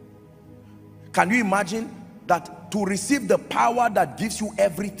 Can you imagine that to receive the power that gives you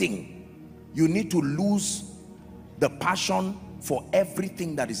everything, you need to lose the passion for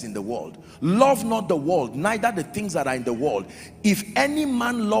everything that is in the world? Love not the world, neither the things that are in the world. If any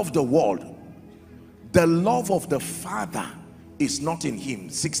man love the world, the love of the Father is not in him.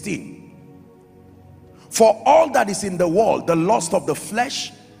 16. For all that is in the world, the lust of the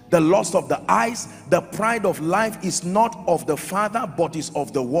flesh, the lust of the eyes, the pride of life, is not of the Father, but is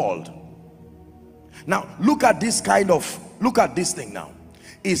of the world. Now look at this look at this thing now.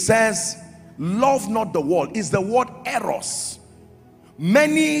 It says, love not the world. Is the word eros.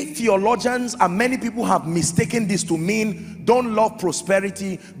 Many theologians and many people have mistaken this to mean don't love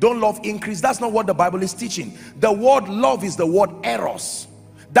prosperity, don't love increase. That's not what the Bible is teaching. The word love is the word eros.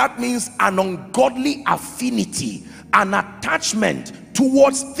 That means an ungodly affinity, an attachment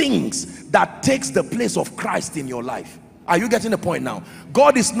towards things that takes the place of Christ in your life. Are you getting the point now?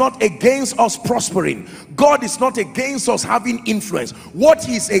 God is not against us prospering. God is not against us having influence. What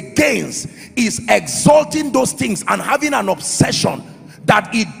he is against is exalting those things and having an obsession that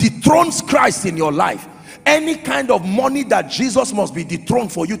it dethrones Christ in your life. Any kind of money that Jesus must be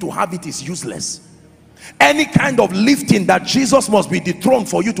dethroned for you to have it is useless. Any kind of lifting that Jesus must be dethroned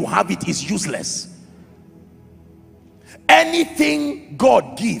for you to have it is useless. Anything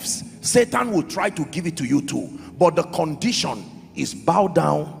God gives, Satan will try to give it to you too. But the condition is bow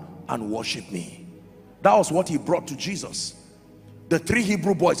down and worship me. That was what he brought to Jesus. The 3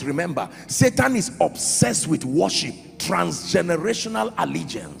 Hebrew boys, remember, Satan is obsessed with worship, transgenerational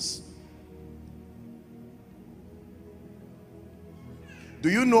allegiance. Do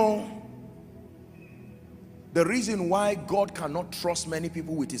you know the reason why God cannot trust many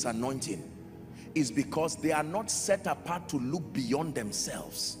people with his anointing is because they are not set apart to look beyond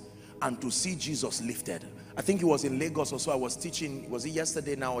themselves and to see Jesus lifted. I think it was in Lagos or so. I was teaching, was it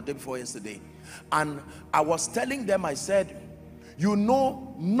yesterday now or day before yesterday? And I was telling them, I said, you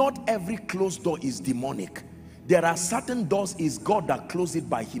know, not every closed door is demonic. There are certain doors is God that closed it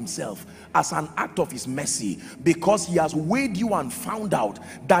by himself as an act of his mercy, because he has weighed you and found out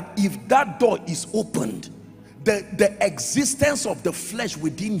that if that door is opened, the existence of the flesh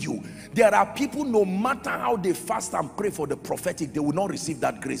within you, there are people, no matter how they fast and pray for the prophetic, they will not receive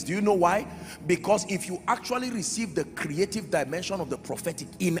that grace. Do you know why? Because if you actually receive the creative dimension of the prophetic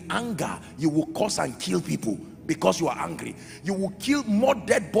in anger, you will curse and kill people because you are angry. You will kill more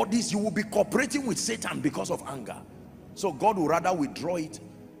dead bodies. You will be cooperating with Satan because of anger. So God will rather withdraw it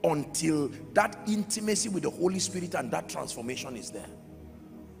until that intimacy with the Holy Spirit and that transformation is there.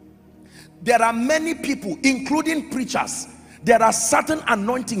 There are many people, including preachers, there are certain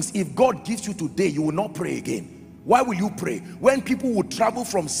anointings, if God gives you today, you will not pray again. Why will you pray? When people will travel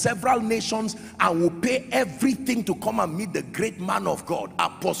from several nations and will pay everything to come and meet the great man of God,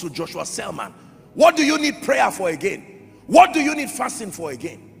 Apostle Joshua Selman. What do you need prayer for again? What do you need fasting for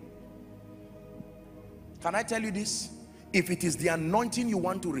again? Can I tell you this? If it is the anointing you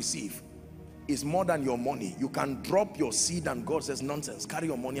want to receive, it's more than your money. You can drop your seed and God says, nonsense, carry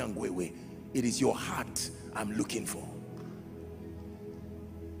your money and go away. It is your heart I'm looking for.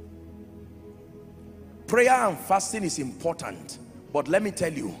 Prayer and fasting is important, but let me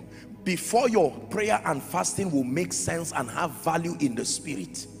tell you, before your prayer and fasting will make sense and have value in the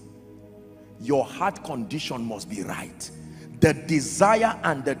spirit, your heart condition must be right. The desire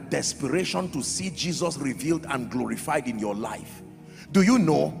and the desperation to see Jesus revealed and glorified in your life. Do you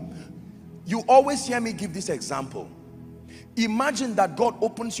know, you always hear me give this example. Imagine that God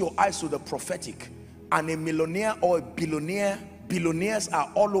opens your eyes to the prophetic and a millionaire or a billionaire, billionaires are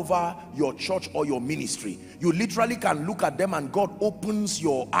all over your church or your ministry. You literally can look at them and God opens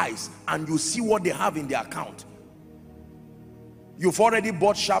your eyes and you see what they have in their account. You've already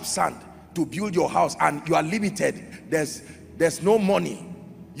bought sharp sand to build your house and you are limited. There's no money.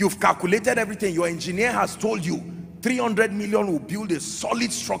 You've calculated everything. Your engineer has told you 300 million will build a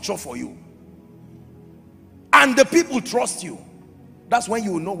solid structure for you. And the people trust you. That's when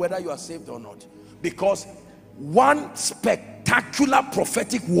you will know whether you are saved or not. Because one spectacular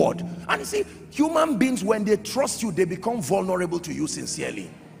prophetic word. And you see, human beings, when they trust you, they become vulnerable to you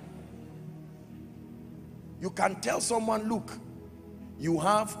sincerely. You can tell someone, look, you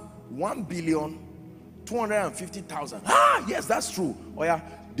have 1,250,000. Ah, yes, that's true. Oh yeah,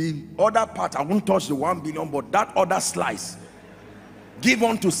 the other part, I won't touch the 1 billion, but that other slice, give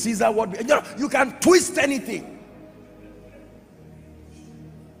unto Caesar what, you know, you can twist anything.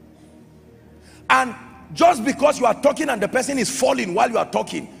 And just because you are talking and the person is falling while you are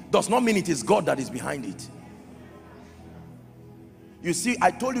talking does not mean it is God that is behind it. You see, I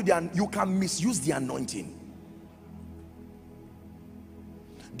told you that you can misuse the anointing.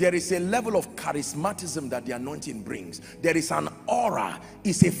 There is a level of charismatism that the anointing brings. There is an aura,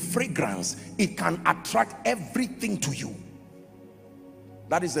 it's a fragrance. It can attract everything to you.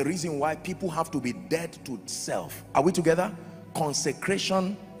 That is the reason why people have to be dead to self. Are we together?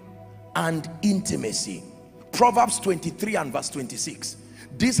 Consecration and intimacy. Proverbs 23 and verse 26.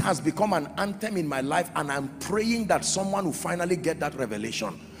 This has become an anthem in my life, and I'm praying that someone will finally get that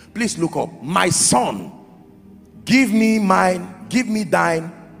revelation. Please look up. My son, give me mine, give me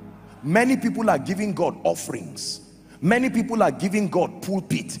thine. Many people are giving God offerings. Many people are giving God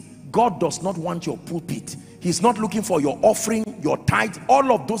pulpit. God does not want your pulpit. He's not looking for your offering, your tithe.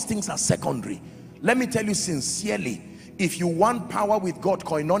 All of those things are secondary. Let me tell you sincerely, if you want power with God,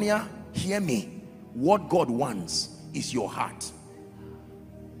 koinonia, hear me. What God wants is your heart.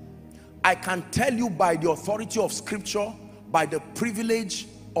 I can tell you by the authority of scripture, by the privilege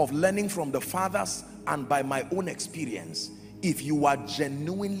of learning from the fathers, and by my own experience, if you are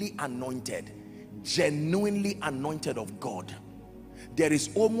genuinely anointed of God, there is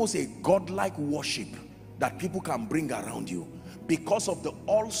almost a godlike worship that people can bring around you because of the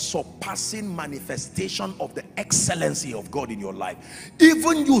all-surpassing manifestation of the excellency of God in your life.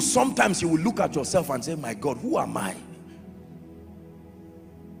 Even you, sometimes you will look at yourself and say, my God, who am I?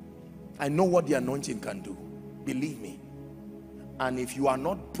 I know what the anointing can do. Believe me. And if you are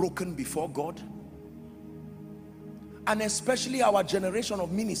not broken before God, and especially our generation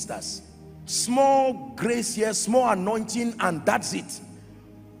of ministers, small grace here, small anointing, and that's it.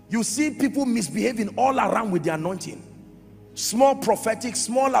 You see people misbehaving all around with the anointing. Small prophetic,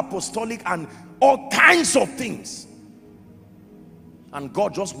 small apostolic, and all kinds of things. And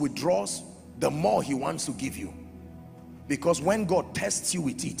God just withdraws the more he wants to give you. Because when God tests you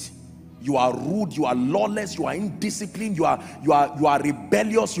with it, you are rude, you are lawless, you are indisciplined, you are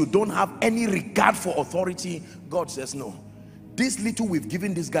rebellious, you don't have any regard for authority. God says, no, this little we've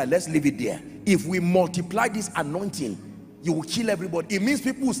given this guy, let's leave it there. If we multiply this anointing, you will kill everybody. It means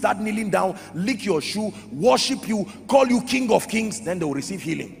people will start kneeling down, lick your shoe, worship you, call you King of Kings, then they will receive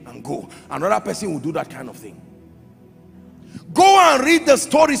healing and go. Another person will do that kind of thing. Go and read the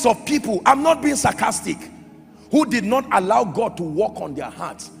stories of people, I'm not being sarcastic, who did not allow God to work on their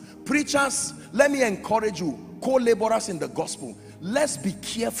hearts. Preachers, let me encourage you, co-laborers in the gospel, let's be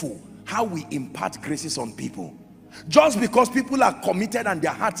careful how we impart graces on people. Just because people are committed and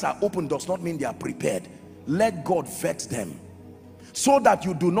their hearts are open does not mean they are prepared. Let God vet them, so that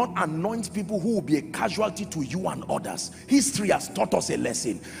you do not anoint people who will be a casualty to you and others. History has taught us a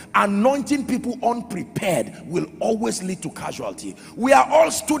lesson. Anointing people unprepared will always lead to casualty. We are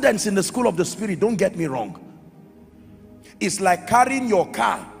all students in the school of the Spirit, don't get me wrong. It's like carrying your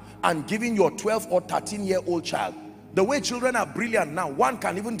car and giving your 12 or 13-year-old child. The way children are brilliant now, one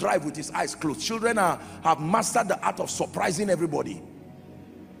can even drive with his eyes closed. Children have mastered the art of surprising everybody.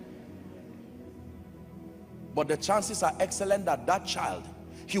 But the chances are excellent that that child,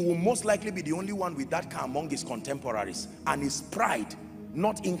 he will most likely be the only one with that car among his contemporaries. And it's pride,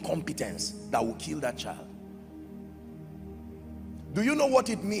 not incompetence, that will kill that child. Do you know what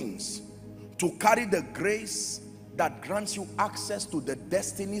it means to carry the grace that grants you access to the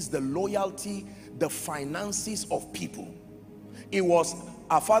destinies, the loyalty, the finances of people? It was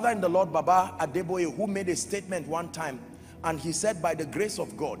our father in the Lord, Baba Adeboye, who made a statement one time, and he said, by the grace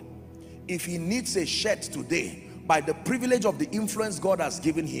of God, if he needs a shirt today, by the privilege of the influence God has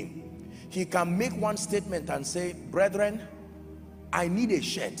given him, he can make one statement and say, brethren, I need a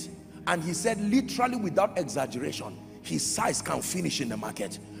shirt. And he said, literally without exaggeration, his size can finish in the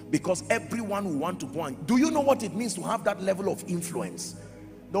market. Because everyone will want to go and... Do you know what it means to have that level of influence?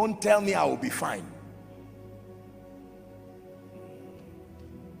 Don't tell me I will be fine.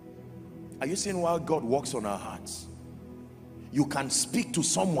 Are you seeing why God works on our hearts? You can speak to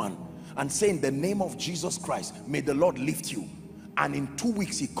someone and say, in the name of Jesus Christ, may the Lord lift you. And in 2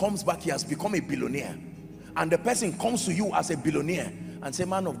 weeks he comes back, he has become a billionaire. And the person comes to you as a billionaire and say,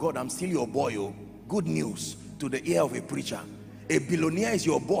 man of God, I'm still your boy. Oh, good news to the ear of a preacher. A billionaire is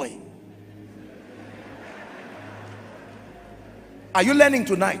your boy. Are you learning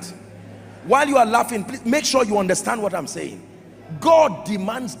tonight? While you are laughing, please make sure you understand what I'm saying. God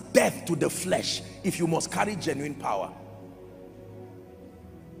demands death to the flesh if you must carry genuine power.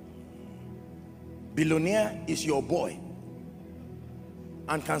 Billionaire is your boy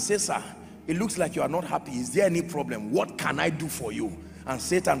and can say, sir, it looks like you are not happy. Is there any problem? What can I do for you? And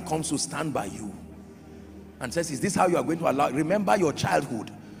Satan comes to stand by you and says, is this how you are going to allow? Remember your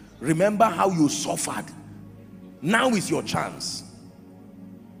childhood. Remember how you suffered. Now is your chance.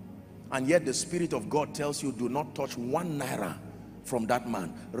 And yet the Spirit of God tells you, do not touch 1 naira from that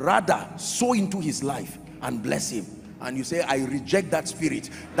man. Rather, sow into his life and bless him. And you say, I reject that spirit.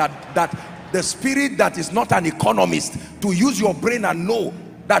 That the spirit that is not an economist, to use your brain and know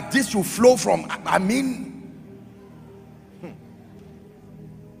that this will flow from, I mean,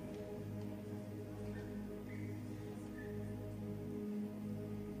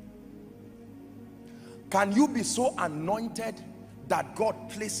 Can you be so anointed that God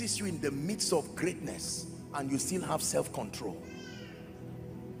places you in the midst of greatness and you still have self-control?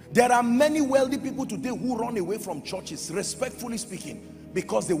 There are many wealthy people today who run away from churches, respectfully speaking,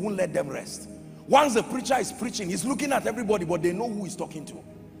 because they won't let them rest. Once the preacher is preaching, he's looking at everybody, but they know who he's talking to.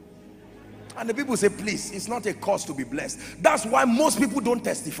 And the people say, please, it's not a cause to be blessed. That's why most people don't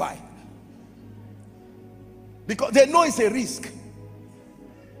testify, because they know it's a risk.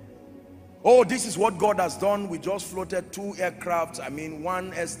 Oh, this is what God has done. We just floated 2 aircrafts,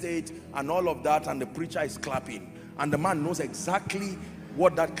 1 estate and all of that, and the preacher is clapping. And the man knows exactly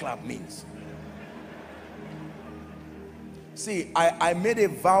what that clap means. See, I made a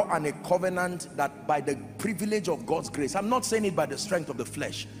vow and a covenant that by the privilege of God's grace, I'm not saying it by the strength of the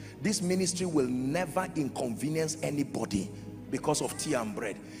flesh, this ministry will never inconvenience anybody because of tea and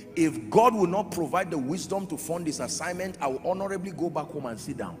bread. If God will not provide the wisdom to fund this assignment, I will honorably go back home and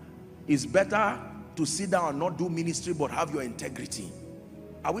sit down. It's better to sit down and not do ministry but have your integrity.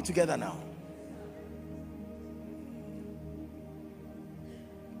 Are we together now?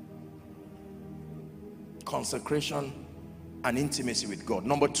 consecration, and intimacy with God.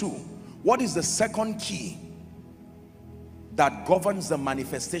 Number two, what is the second key that governs the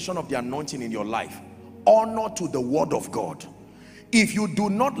manifestation of the anointing in your life? Honor to the word of God. If you do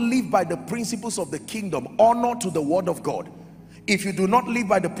not live by the principles of the kingdom, honor to the word of God. If you do not live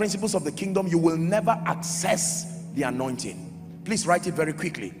by the principles of the kingdom, you will never access the anointing. Please write it very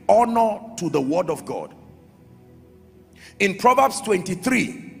quickly. Honor to the word of God. In Proverbs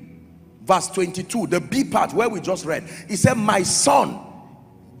 23 verse 22, the B part where we just read, it said, my son,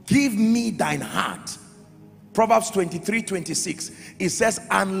 give me thine heart. Proverbs 23:26, it says,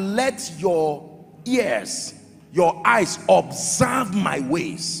 and let your ears, your eyes observe my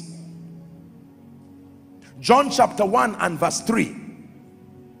ways. John chapter 1 and verse 3,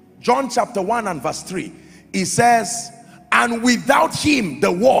 John chapter 1 and verse 3, it says, and without him,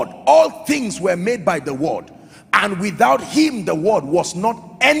 the word, all things were made by the word, and without him, the word, was not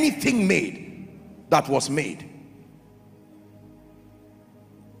anything made that was made.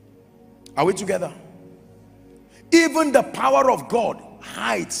 Are we together? Even the power of God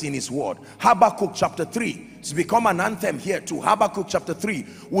hides in his word. Habakkuk chapter 3, it's become an anthem here too. Habakkuk chapter 3,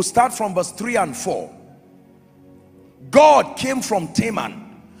 we'll start from verse 3 and 4. God came from Teman,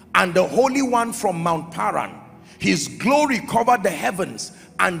 and the Holy One from Mount Paran. His glory covered the heavens,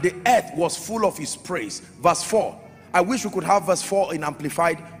 and the earth was full of his praise. Verse 4. I wish we could have verse 4 in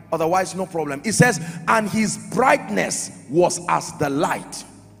amplified, otherwise no problem. It says, and his brightness was as the light.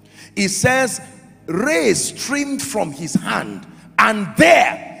 It says, rays streamed from his hand, and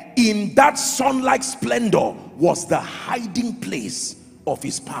there in that sun-like splendor was the hiding place of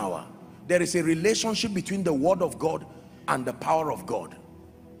his power. There is a relationship between the word of God and the power of God.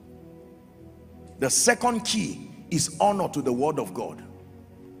 The second key is honor to the word of God.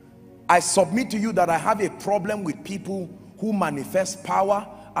 I submit to you that I have a problem with people who manifest power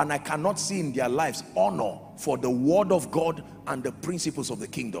and I cannot see in their lives honor for the word of God and the principles of the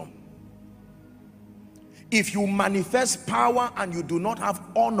kingdom. If you manifest power and you do not have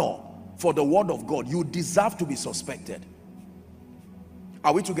honor for the word of God, you deserve to be suspected.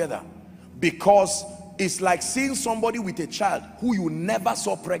 Are we together? Because it's like seeing somebody with a child who you never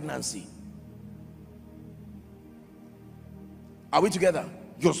saw pregnancy. Are we together?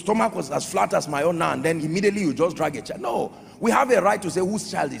 Your stomach was as flat as my own now, and then immediately you just drag a child. No, we have a right to say, whose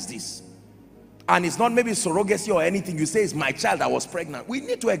child is this? And it's not maybe surrogacy or anything. You say, it's my child, I was pregnant. We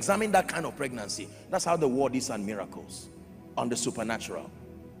need to examine that kind of pregnancy. That's how the word is on miracles, on the supernatural.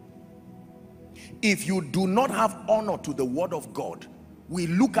 If you do not have honor to the word of God, we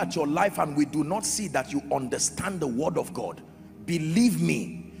look at your life and we do not see that you understand the word of God. Believe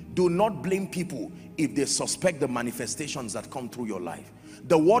me, do not blame people if they suspect the manifestations that come through your life.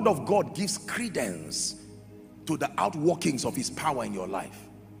 The word of God gives credence to the outworkings of his power in your life.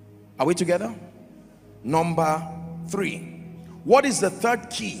 Are we together? Number 3. What is the third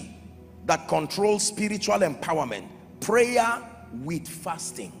key that controls spiritual empowerment? Prayer with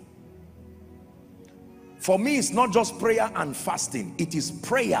fasting. For me, it's not just prayer and fasting. It is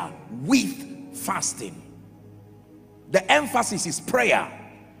prayer with fasting. The emphasis is prayer.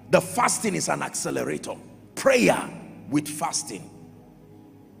 The fasting is an accelerator. Prayer with fasting.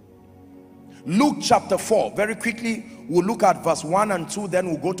 Luke chapter 4, very quickly, we'll look at verse 1 and 2, then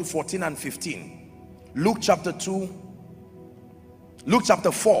we'll go to 14 and 15. Luke chapter 4,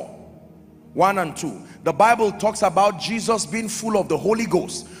 1 and 2. The Bible talks about Jesus being full of the Holy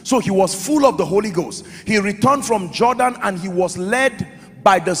Ghost. So he was full of the Holy Ghost. He returned from Jordan and he was led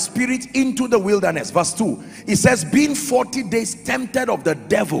by the Spirit into the wilderness. Verse 2, it says, being 40 days tempted of the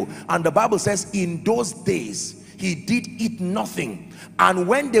devil. And the Bible says, in those days he did eat nothing, and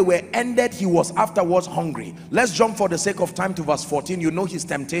when they were ended, he was afterwards hungry. Let's jump for the sake of time to verse 14. You know his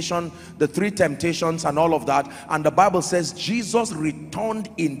temptation, the 3 temptations and all of that. And the Bible says, Jesus returned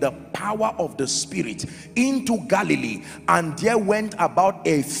in the power of the Spirit into Galilee, and there went about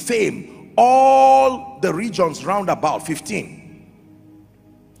a fame all the regions round about. 15,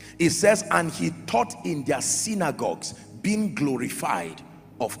 it says, and he taught in their synagogues, being glorified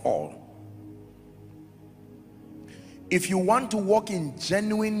of all. If you want to walk in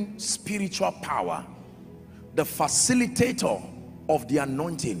genuine spiritual power, the facilitator of the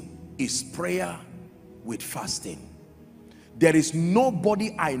anointing is prayer with fasting. There is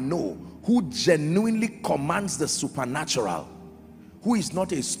nobody I know who genuinely commands the supernatural who is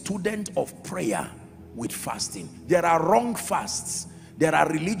not a student of prayer with fasting. There are wrong fasts. There are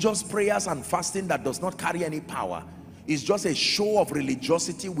religious prayers and fasting that does not carry any power. It's just a show of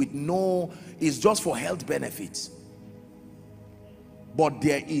religiosity with no, it's just for health benefits. But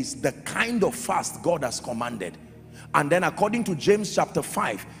there is the kind of fast God has commanded. And then according to James chapter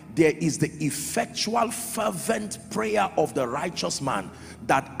 5, there is the effectual fervent prayer of the righteous man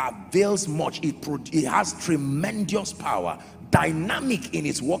that avails much. It has tremendous power, dynamic in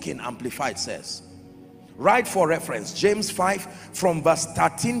its working. Amplified says, right, for reference, James 5 from verse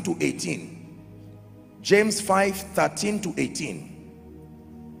 13 to 18. James 5, 13 to 18.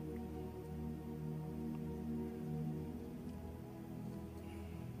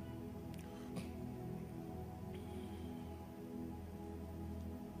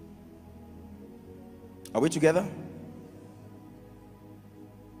 Are we together?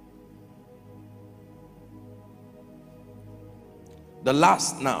 The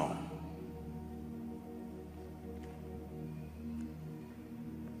last now.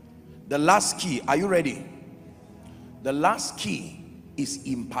 The last key. Are you ready? The last key is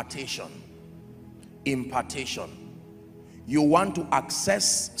impartation. Impartation. You want to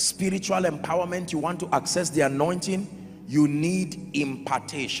access spiritual empowerment, you want to access the anointing, you need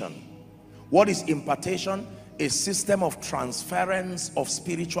impartation. What is impartation? A system of transference of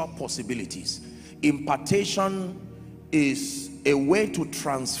spiritual possibilities. Impartation is a way to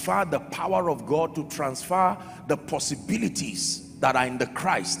transfer the power of God, to transfer the possibilities that are in the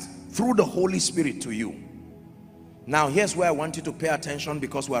Christ through the Holy Spirit to you. Now here's where I want you to pay attention,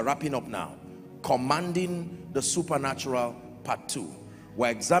 because we're wrapping up now. Commanding the supernatural, part 2.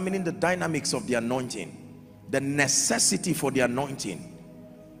 We're examining the dynamics of the anointing, the necessity for the anointing.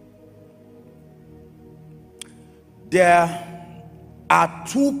 There are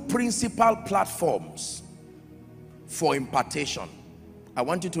two principal platforms for impartation. I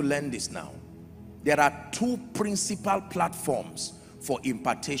want you to learn this now. There are two principal platforms for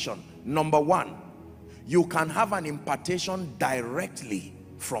impartation. Number one, you can have an impartation directly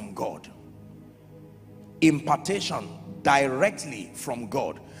from God. Impartation directly from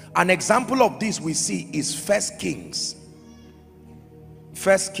God. An example of this we see is 1 Kings.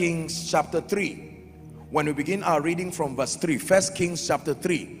 1 Kings chapter 3. When we begin our reading from verse 3, 1 Kings chapter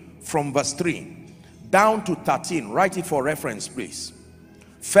 3, from verse 3 down to 13. Write it for reference, please.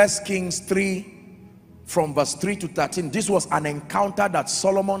 1 Kings 3, from verse 3 to 13. This was an encounter that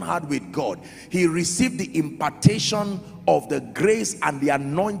Solomon had with God. He received the impartation of the grace and the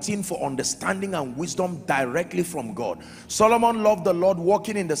anointing for understanding and wisdom directly from God. Solomon loved the Lord,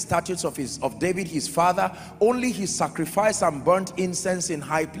 walking in the statutes of David his father. Only he sacrificed and burnt incense in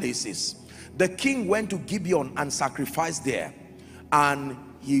high places. The king went to Gibeon and sacrificed there, and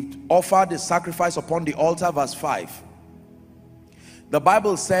he offered the sacrifice upon the altar. Verse 5, the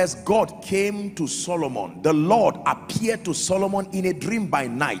Bible says God came to Solomon. The Lord appeared to Solomon in a dream by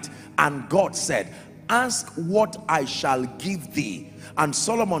night, and God said, ask what I shall give thee. And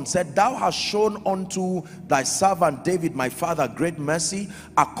Solomon said, thou hast shown unto thy servant David my father great mercy,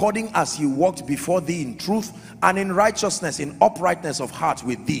 according as he walked before thee in truth and in righteousness, in uprightness of heart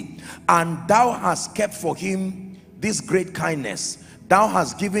with thee. And thou hast kept for him this great kindness. Thou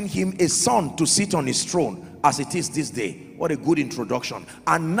hast given him a son to sit on his throne, as it is this day. What a good introduction.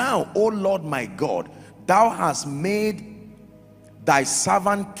 And now, O Lord my God, thou hast made thy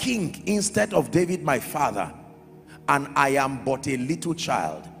servant king instead of David my father, and I am but a little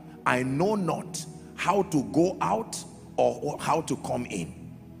child. I know not how to go out or how to come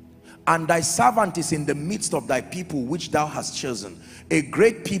in. And thy servant is in the midst of thy people which thou hast chosen, a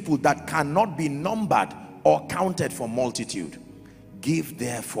great people that cannot be numbered or counted for multitude. Give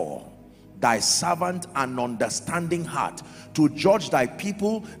therefore thy servant an understanding heart to judge thy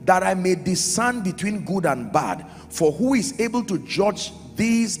people, that I may discern between good and bad. For who is able to judge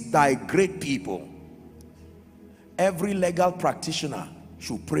these thy great people? Every legal practitioner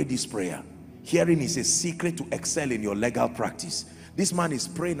should pray this prayer. Hearing is a secret to excel in your legal practice. This man is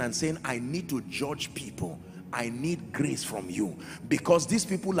praying and saying, I need to judge people. I need grace from you, because these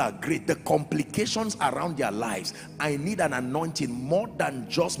people are great. The complications around their lives, I need an anointing more than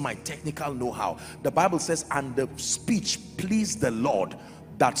just my technical know-how. The Bible says, and the speech pleased the Lord,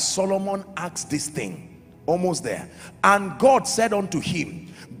 that Solomon asked this thing. Almost there. And God said unto him,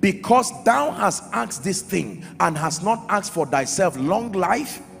 because thou hast asked this thing and hast not asked for thyself long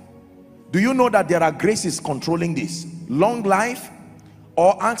life. Do you know that there are graces controlling this? Long life,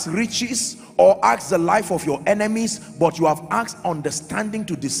 or ask riches, or ask the life of your enemies, but you have asked understanding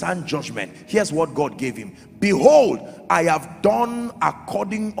to discern judgment. Here's what God gave him. Behold, I have done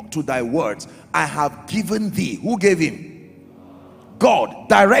according to thy words. I have given thee. Who gave him? God,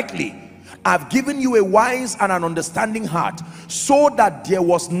 directly. I've given you a wise and an understanding heart, so that there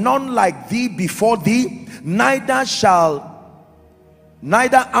was none like thee before thee, neither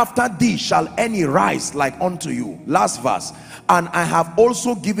after thee shall any rise like unto you. Last verse. And I have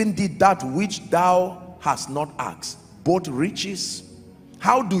also given thee that which thou hast not asked, both riches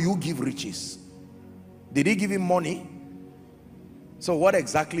How do you give riches? Did he give him money? So what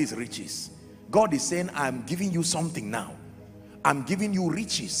exactly is riches? God is saying, I'm giving you something now. I'm giving you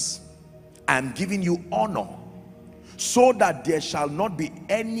riches. I'm giving you honor, so that there shall not be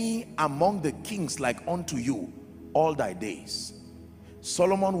any among the kings like unto you all thy days.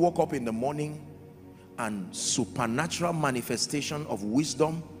 Solomon woke up in the morning, and supernatural manifestation of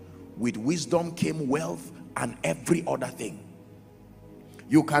wisdom. With wisdom came wealth and every other thing.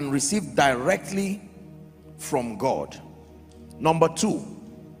 You can receive directly from God. Number two,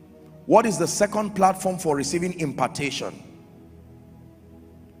 what is the second platform for receiving impartation?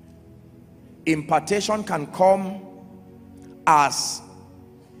 Impartation can come as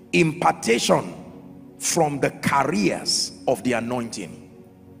impartation from the carriers of the anointing.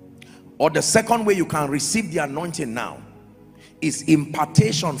 Or the second way you can receive the anointing now is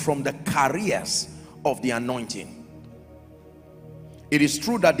impartation from the carriers of the anointing. It is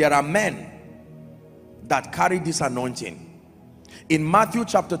true that there are men that carry this anointing. In Matthew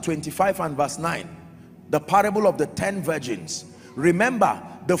chapter 25 and verse 9, the parable of the 10 virgins. Remember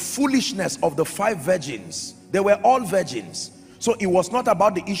the foolishness of the 5 virgins. They were all virgins. So it was not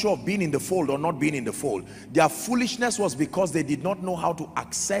about the issue of being in the fold or not being in the fold. Their foolishness was because they did not know how to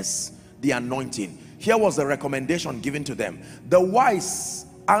access the anointing. Here was the recommendation given to them. The wise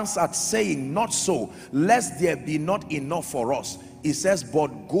answered, saying, not so, lest there be not enough for us. It says, but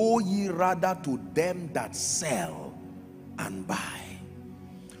go ye rather to them that sell and buy.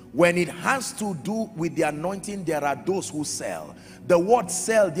 When it has to do with the anointing, there are those who sell. The word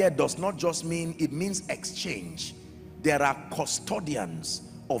sell there does not just mean, it means exchange. There are custodians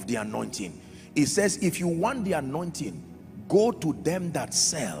of the anointing. It says, if you want the anointing, go to them that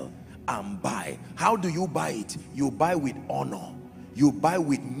sell and buy. How do you buy it? You buy with honor. You buy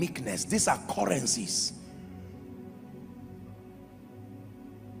with meekness. These are currencies.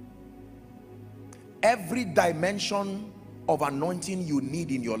 Every dimension of anointing you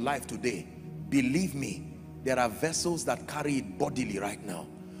need in your life today, believe me, there are vessels that carry it bodily right now.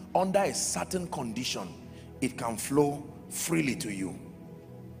 Under a certain condition, it can flow freely to you.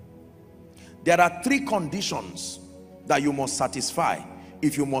 There are 3 conditions that you must satisfy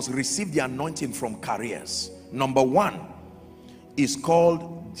if you must receive the anointing from carriers. Number 1 is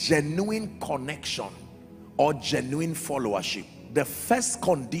called genuine connection or genuine followership. The first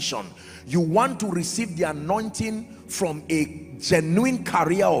condition, you want to receive the anointing from a genuine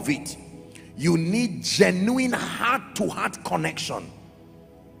carrier of it, you need genuine heart-to-heart connection,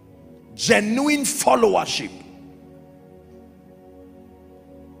 genuine followership.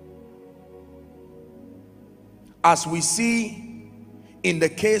 As we see in the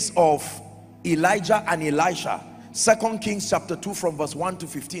case of Elijah and Elisha, 2 Kings chapter 2 from verse 1 to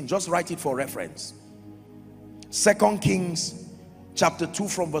 15, just write it for reference. 2 Kings chapter 2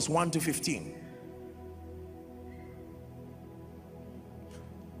 from verse 1 to 15.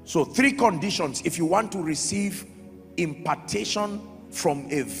 So 3 conditions if you want to receive impartation from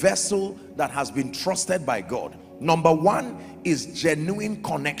a vessel that has been trusted by God. Number 1 is genuine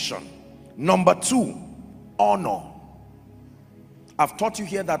connection. Number 2, honor. I've taught you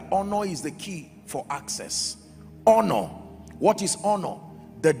here that honor is the key for access. Honor. What is honor?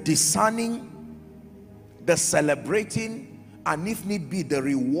 The discerning, the celebrating, and if need be, the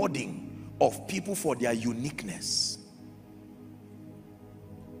rewarding of people for their uniqueness.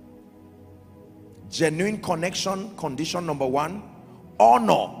 Genuine connection, condition number 1.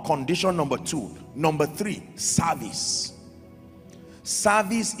 Honor, condition number 2. Number 3, service.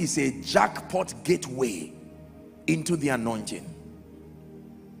 Service is a jackpot gateway into the anointing.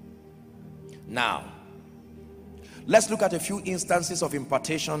 Now, let's look at a few instances of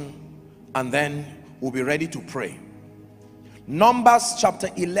impartation and then we'll be ready to pray. Numbers chapter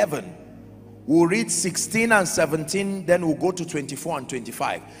 11. We'll read 16 and 17, then we'll go to 24 and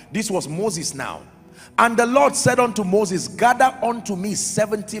 25. This was Moses now. And the Lord said unto Moses, gather unto me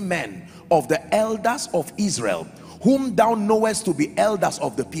 70 men of the elders of Israel, whom thou knowest to be elders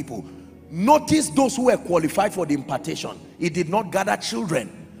of the people. Notice those who were qualified for the impartation. He did not gather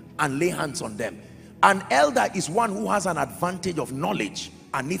children and lay hands on them. An elder is one who has an advantage of knowledge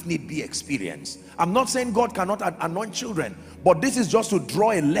and if need be experience. I'm not saying God cannot anoint children, but this is just to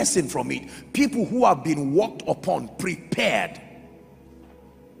draw a lesson from it. People who have been worked upon, prepared,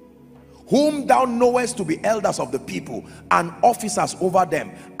 whom thou knowest to be elders of the people and officers over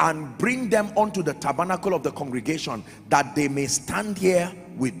them, and bring them unto the tabernacle of the congregation, that they may stand here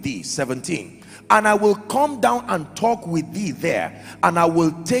with thee. 17. And I will come down and talk with thee there, and I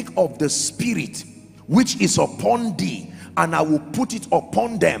will take of the Spirit which is upon thee, and I will put it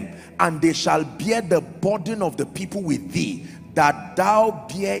upon them, and they shall bear the burden of the people with thee, that thou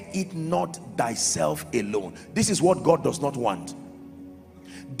bear it not thyself alone. This is what God does not want.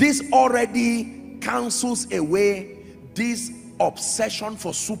 This already cancels away this obsession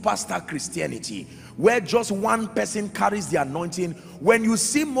for superstar Christianity, where just one person carries the anointing. When you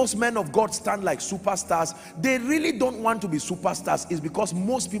see most men of God stand like superstars, they really don't want to be superstars. It's because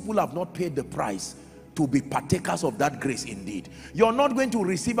most people have not paid the price to be partakers of that grace indeed. You're not going to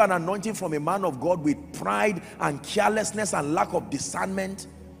receive an anointing from a man of God with pride and carelessness and lack of discernment.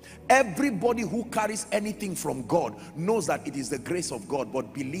 Everybody who carries anything from God knows that it is the grace of God,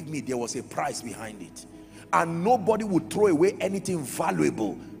 but believe me, there was a price behind it. And nobody would throw away anything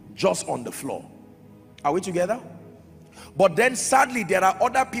valuable just on the floor. Are we together? But then sadly, there are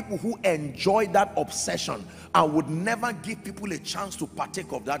other people who enjoy that obsession and would never give people a chance to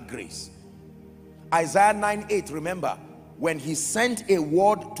partake of that grace. Isaiah 9:8, remember, when he sent a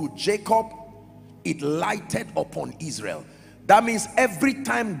word to Jacob, it lighted upon Israel. That means every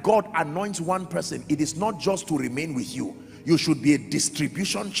time God anoints one person, it is not just to remain with you. You should be a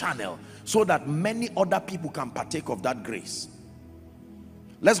distribution channel so that many other people can partake of that grace.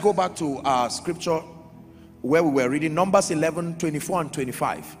 Let's go back to our scripture where we were reading Numbers 11:24 and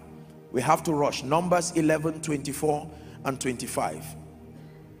 25. We have to rush. Numbers 11:24 and 25.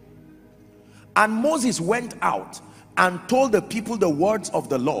 And Moses went out and told the people the words of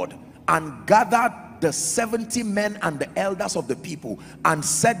the Lord, and gathered the 70 men and the elders of the people, and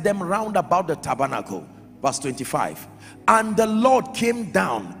set them round about the tabernacle. Verse 25. And the Lord came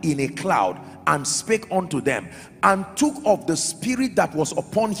down in a cloud and spake unto them, and took of the spirit that was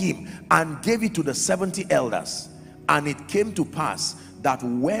upon him, and gave it to the 70 elders. And it came to pass that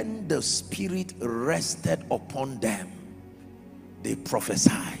when the spirit rested upon them, they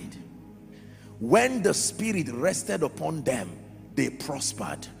prophesied. When the spirit rested upon them, they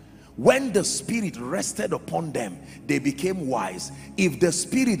prospered. When the spirit rested upon them, they became wise. If the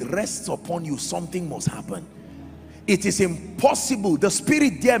spirit rests upon you, something must happen. It is impossible. The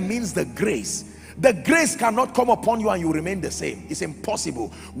spirit there means the grace. The grace cannot come upon you and you remain the same. It's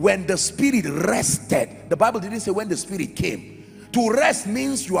impossible. When the spirit rested, the Bible didn't say when the spirit came. To rest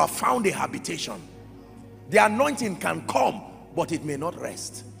means you have found a habitation. The anointing can come, but it may not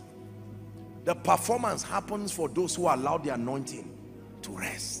rest. The performance happens for those who allow the anointing to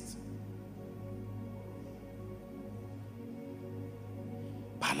rest.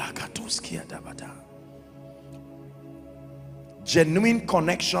 Genuine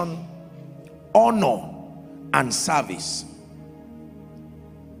connection, honor, and service.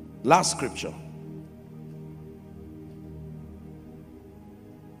 Last scripture.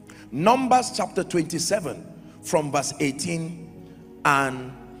 Numbers chapter 27 from verse 18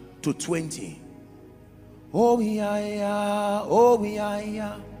 and to 20. Oh yeah, yeah, oh yeah,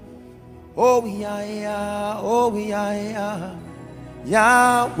 yeah, oh yeah, yeah, oh yeah, yeah,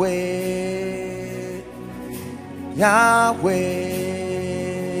 Yahweh, Yahweh,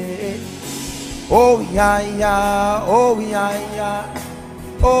 oh yeah, yeah, oh yeah, yeah,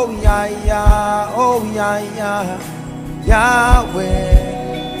 oh yeah, yeah, oh yeah, yeah, Yahweh.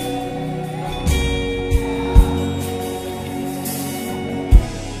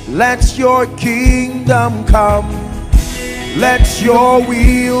 Let your kingdom come, let your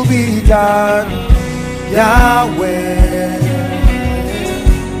will be done, Yahweh,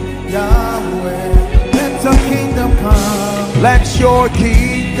 Yahweh. Let your kingdom come, let your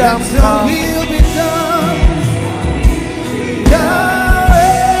kingdom come, let your will be done,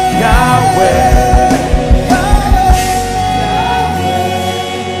 Yahweh, Yahweh,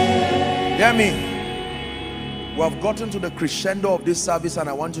 Yahweh. Hear me. We have gotten to the crescendo of this service, and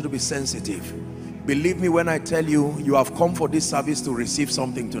I want you to be sensitive. Believe me when I tell you, you have come for this service to receive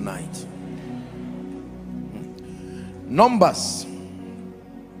something tonight. Numbers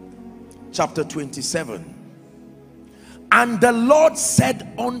chapter 27. And the Lord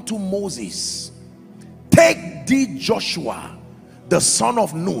said unto Moses, take thee Joshua the son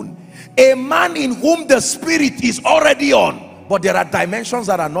of Nun, a man in whom the spirit is already on, but there are dimensions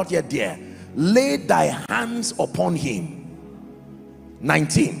that are not yet there. Lay thy hands upon him.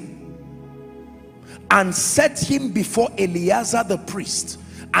 19. And set him before Eleazar the priest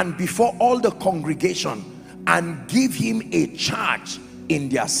and before all the congregation, and give him a charge in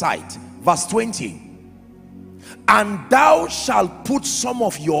their sight. Verse 20. And thou shalt put some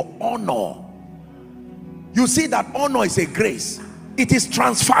of your honor. You see that honor is a grace. It is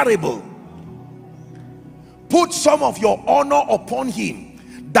transferable. Put some of your honor upon him,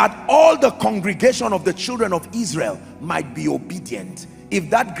 that all the congregation of the children of Israel might be obedient. If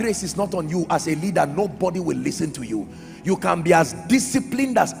that grace is not on you as a leader, nobody will listen to you. You can be as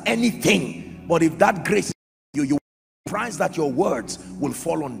disciplined as anything, but if that grace is on you, you will surprised that your words will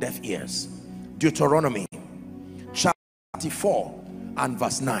fall on deaf ears. Deuteronomy chapter 34 and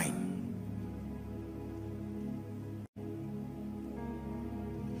verse 9.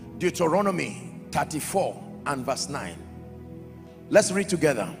 Deuteronomy 34 and verse 9. Let's read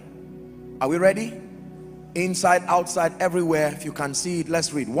together. Are we ready? Inside, outside, everywhere. If you can see it,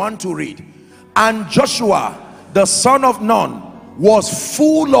 let's read. 1, 2, read. And Joshua the son of Nun was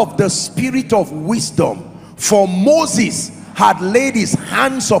full of the spirit of wisdom, for Moses had laid his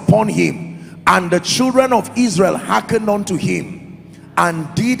hands upon him, and the children of Israel hearkened unto him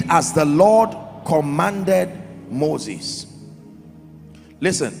and did as the Lord commanded Moses.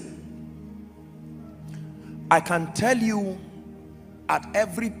 Listen, I can tell you at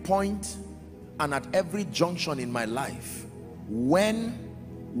every point and at every junction in my life when,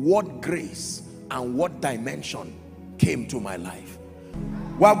 what grace and what dimension came to my life.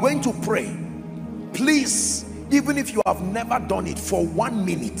 We are going to pray. Please, even if you have never done it, for 1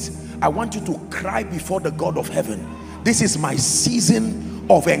 minute, I want you to cry before the God of heaven. This is my season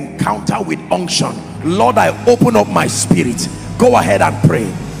of encounter with unction. Lord, I open up my spirit. Go ahead and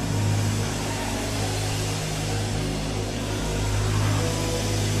pray.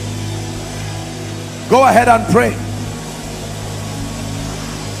 Go ahead and pray.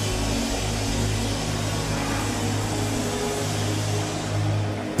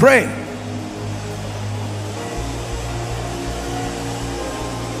 Pray.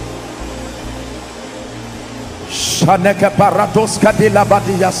 Let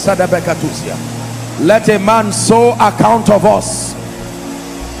a man so account of us,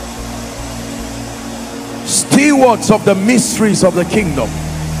 stewards of the mysteries of the kingdom.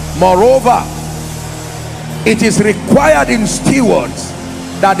 Moreover, it is required in stewards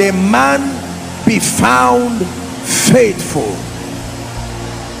that a man be found faithful.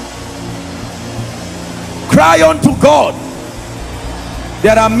 Cry unto God.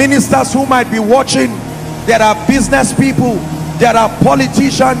 There are ministers who might be watching. There are business people. There are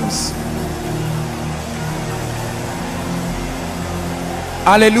politicians.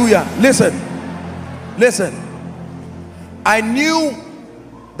 Hallelujah. Listen. Listen. I knew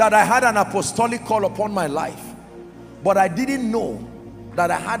that I had an apostolic call upon my life, but I didn't know that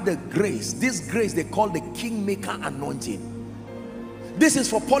I had the grace. This grace they call the kingmaker anointing. This is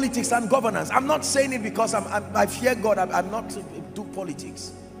for politics and governance. I'm not saying it because I fear God. I'm not do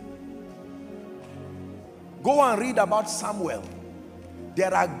politics. Go and read about Samuel.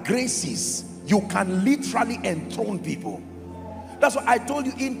 There are graces. You can literally enthrone people. That's what I told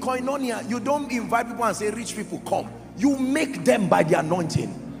you in Koinonia. You don't invite people and say, rich people, come. You make them by the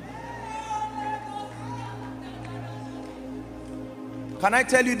anointing. Can I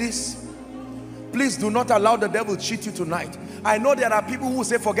tell you this? Please do not allow the devil to cheat you tonight. I know there are people who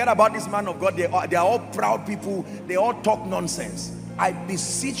say, forget about this man of God. They are all proud people. They all talk nonsense. I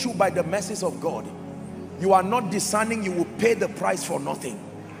beseech you by the mercies of God. You are not discerning. You will pay the price for nothing.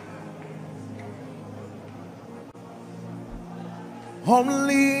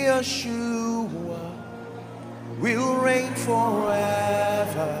 Only Yeshua will reign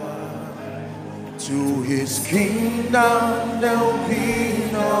forever. To his kingdom there'll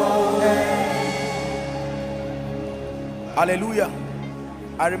be no end. Hallelujah.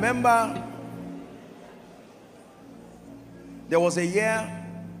 I remember there was a year,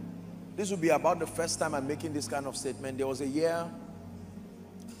 this will be about the first time I'm making this kind of statement. There was a year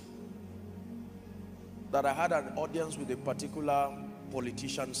that I had an audience with a particular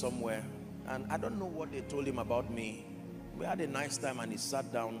politician somewhere, and I don't know what they told him about me. We had a nice time and he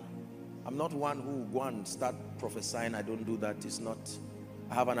sat down. I'm not one who will go and start prophesying. I don't do that. It's not.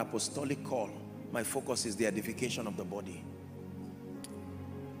 I have an apostolic call. My focus is the edification of the body.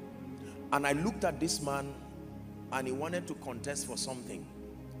 And I looked at this man and he wanted to contest for something.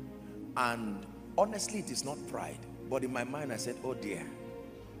 And honestly, it is not pride. But in my mind, I said, oh dear.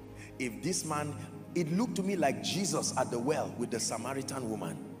 If this man, it looked to me like Jesus at the well with the Samaritan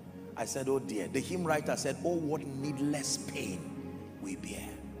woman. I said, oh dear. The hymn writer said, oh, what needless pain we bear.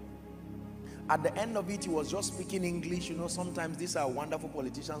 At the end of it, he was just speaking English. You know, sometimes these are wonderful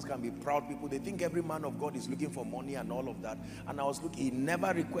politicians, can be proud people. They think every man of God is looking for money and all of that. And I was looking, he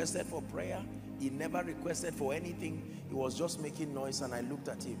never requested for prayer. He never requested for anything. He was just making noise, and I looked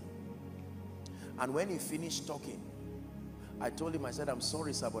at him. And when he finished talking, I told him, I said, I'm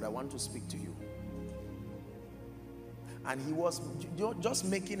sorry, sir, but I want to speak to you. And he was just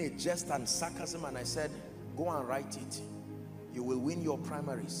making a jest and sarcasm, and I said, go and write it. You will win your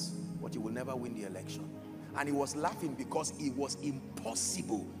primaries, but you will never win the election. And he was laughing because it was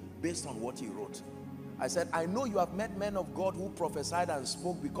impossible based on what he wrote. I said, I know you have met men of God who prophesied and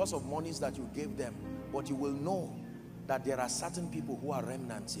spoke because of monies that you gave them, but you will know that there are certain people who are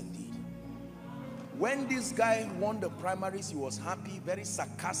remnants indeed. When this guy won the primaries, he was happy, very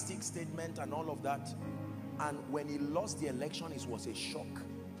sarcastic statement and all of that. And when he lost the election, it was a shock.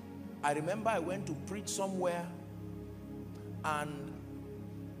 I remember I went to preach somewhere and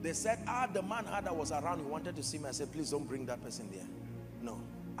they said, the man that was around, he wanted to see me. I said, please don't bring that person there. No,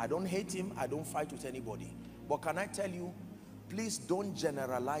 I don't hate him. I don't fight with anybody. But can I tell you, please don't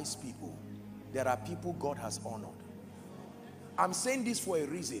generalize people. There are people God has honored. I'm saying this for a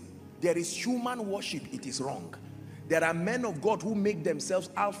reason. There is human worship, it is wrong. There are men of God who make themselves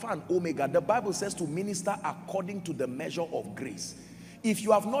Alpha and Omega. The Bible says to minister according to the measure of grace. If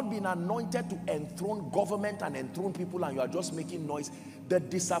you have not been anointed to enthrone government and enthrone people and you are just making noise, the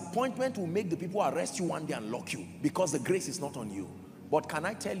disappointment will make the people arrest you one day and lock you because the grace is not on you. But can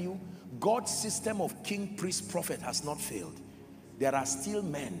I tell you, God's system of king, priest, prophet has not failed. There are still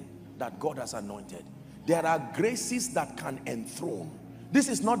men that God has anointed. There are graces that can enthrone. This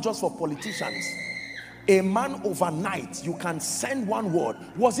is not just for politicians. A man overnight, you can send one word.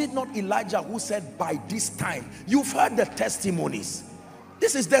 Was it not Elijah who said, by this time? You've heard the testimonies.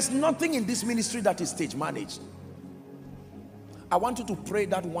 There's nothing in this ministry that is stage managed. I want you to pray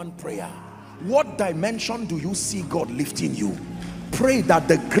that one prayer. What dimension do you see God lifting you? Pray that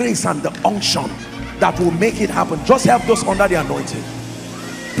the grace and the unction that will make it happen. Just help those under the anointing.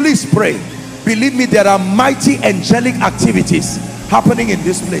 Please pray. Believe me, there are mighty angelic activities happening in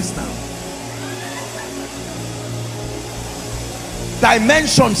this place now.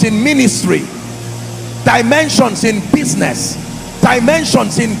 Dimensions in ministry, dimensions in business,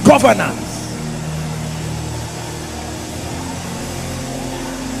 dimensions in governance.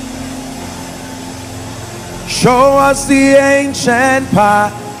 Show us the ancient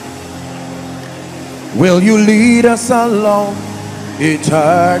path. Will you lead us along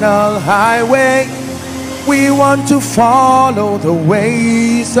eternal highway? We want to follow the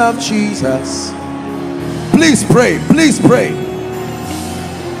ways of Jesus. Please pray, please pray.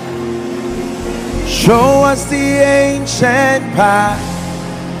 Show us the ancient path.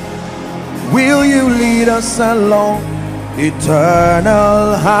 Will you lead us along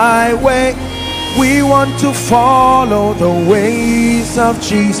eternal highway? We want to follow the ways of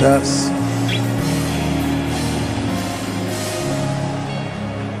Jesus.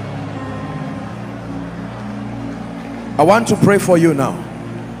 I want to pray for you now.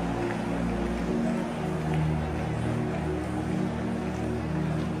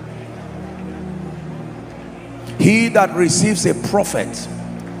 He that receives a prophet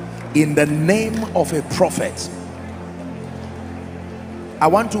in the name of a prophet, I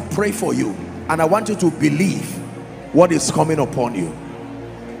want to pray for you and I want you to believe what is coming upon you.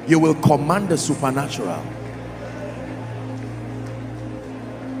 You will command the supernatural.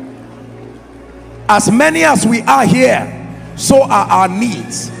 As many as we are here, so are our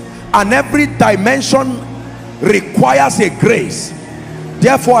needs, and every dimension requires a grace.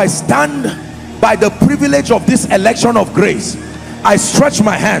 Therefore, I stand by the privilege of this election of grace. I stretch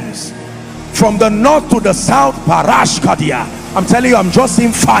my hands from the north to the south. Parash Kadia. I'm telling you, I'm just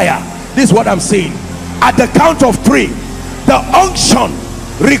seeing fire. This is what I'm seeing. At the count of 3, the unction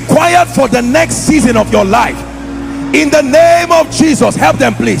required for the next season of your life, in the name of Jesus, help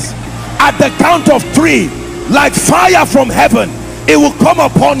them please. At the count of 3, like fire from heaven, it will come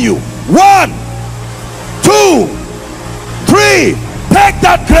upon you. 1, 2, 3. Take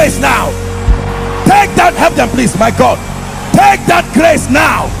that grace now. Take that. Help them please, my God. Take that grace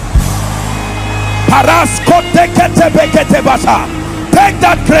now. Take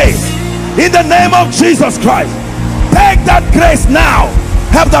that grace in the name of Jesus Christ. Take that grace now.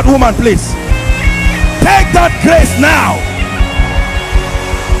 Help that woman please. Take that grace now.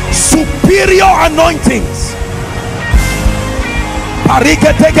 Superior anointings.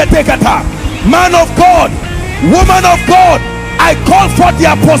 Man of God, woman of God, I call for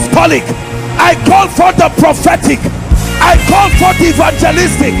the apostolic, I call for the prophetic, I call for the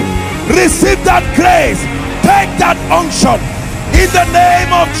evangelistic. Receive that grace. Take that unction in the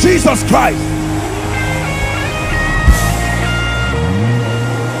name of Jesus Christ.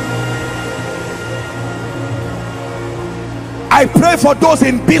 I pray for those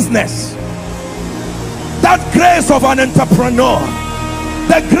in business, that grace of an entrepreneur,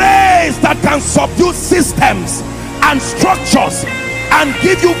 the grace that can subdue systems and structures and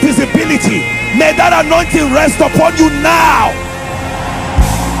give you visibility. May that anointing rest upon you now.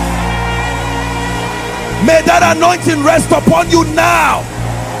 May that anointing rest upon you now.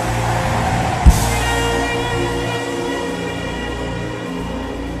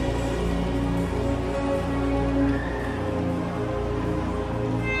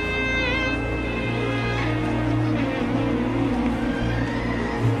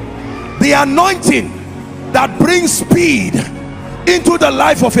 The anointing that brings speed into the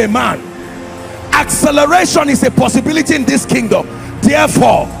life of a man. Acceleration is a possibility in this kingdom.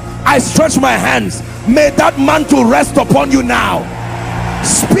 Therefore, I stretch my hands. May that mantle rest upon you now.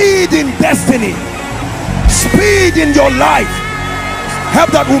 Speed in destiny, speed in your life.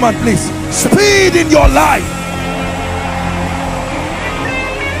 Help that woman, please. Speed in your life.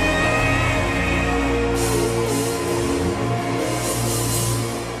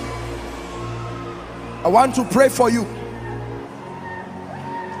 I want to pray for you.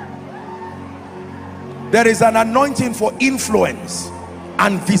 There is an anointing for influence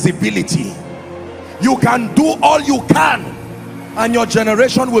and visibility. You can do all you can and your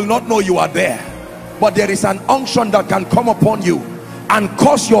generation will not know you are there, but there is an unction that can come upon you and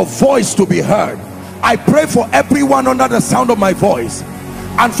cause your voice to be heard. I pray for everyone under the sound of my voice,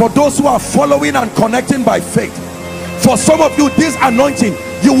 and for those who are following and connecting by faith. For some of you, this anointing,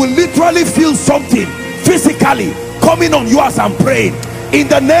 you will literally feel something physically coming on you as I'm praying. In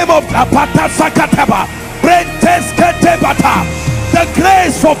the name of the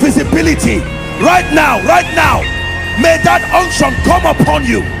grace for visibility, right now, may that unction come upon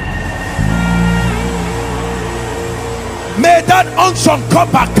you. May that unction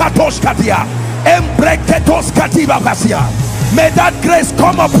come back. May that grace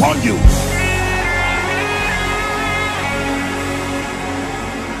come upon you.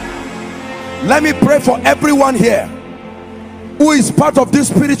 Let me pray for everyone here who is part of this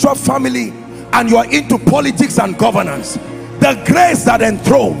spiritual family and you are into politics and governance. The grace that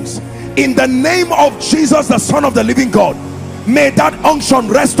enthrones, in the name of Jesus, the Son of the living God, may that unction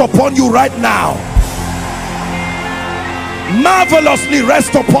rest upon you right now. Marvelously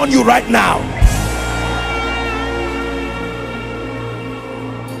rest upon you right now.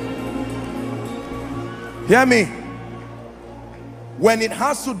 Hear me. When it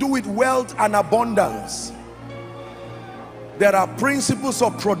has to do with wealth and abundance, there are principles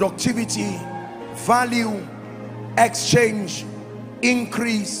of productivity, value, exchange,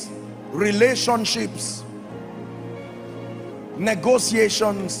 increase, relationships,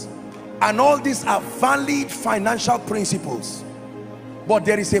 negotiations, and all these are valid financial principles. But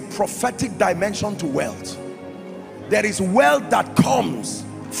there is a prophetic dimension to wealth. There is wealth that comes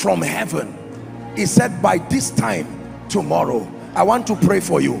from heaven. He said, by this time tomorrow. I want to pray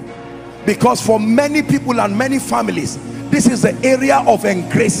for you, because for many people and many families, this is the area of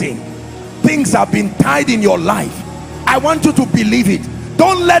engracing. Things have been tied in your life. I want you to believe it.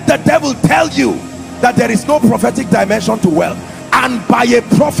 Don't let the devil tell you that there is no prophetic dimension to wealth. And by a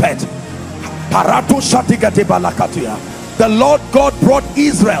prophet, the Lord God brought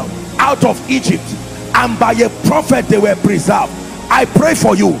Israel out of Egypt, and by a prophet they were preserved. I pray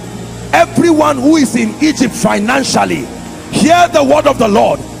for you, everyone who is in Egypt financially, hear the word of the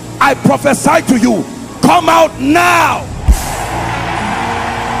Lord. I prophesy to you, come out now.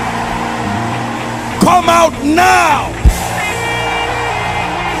 Come out now.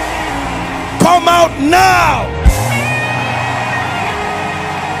 Come out now.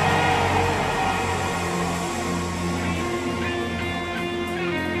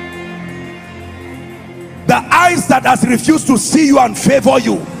 The eyes that has refused to see you and favor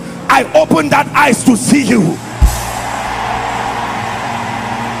you, I open that eyes to see you.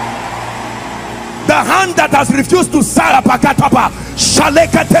 The hand that has refused to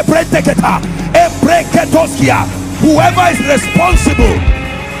whoever is responsible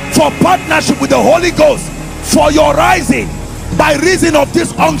for partnership with the Holy Ghost for your rising, by reason of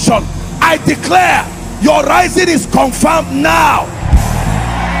this unction, I declare your rising is confirmed now.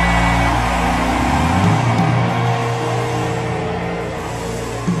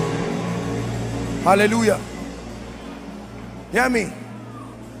 Hallelujah. Hear me.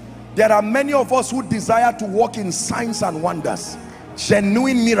 There are many of us who desire to walk in signs and wonders,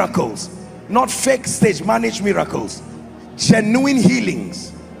 genuine miracles, not fake stage managed miracles, genuine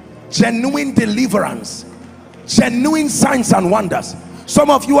healings, genuine deliverance, genuine signs and wonders. Some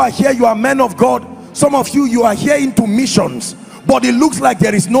of you are here, you are men of God. Some of you, you are here into missions, but it looks like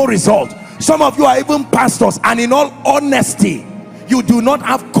there is no result. Some of you are even pastors, and in all honesty, you do not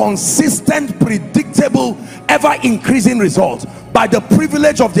have consistent, predictable, ever increasing results. By the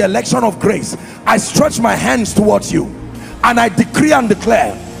privilege of the election of grace, I stretch my hands towards you and I decree and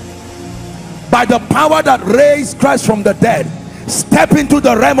declare, by the power that raised Christ from the dead, step into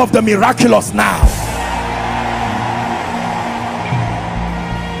the realm of the miraculous now.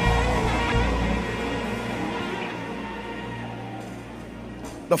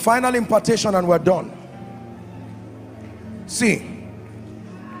 The final impartation and we're done. See,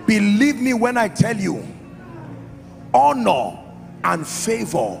 believe me when I tell you, honor and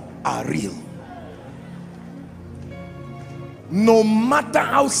favor are real. No matter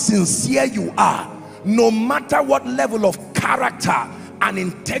how sincere you are, no matter what level of character and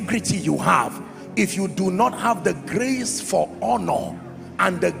integrity you have, if you do not have the grace for honor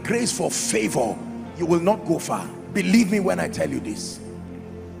and the grace for favor, you will not go far. Believe me when I tell you this.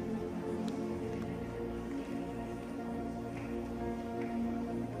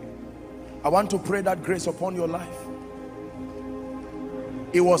 I want to pray that grace upon your life.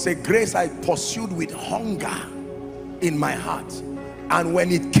 It was a grace I pursued with hunger in my heart, and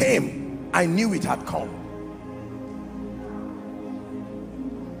when it came, I knew it had come.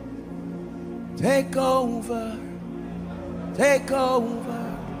 Take over, take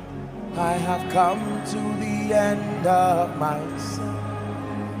over. I have come to the end of myself.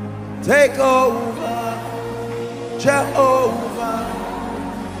 Take over, Jehovah.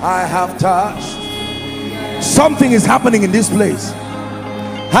 I have touched. Something is happening in this place.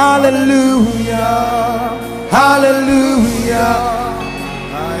 Hallelujah, hallelujah.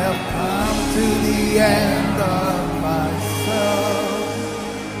 I have come to the end of myself.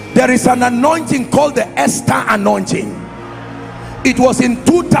 There is an anointing called the Esther anointing. It was in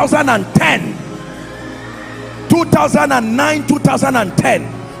 2010, 2009,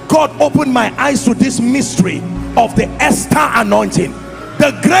 2010. God opened my eyes to this mystery of the Esther anointing.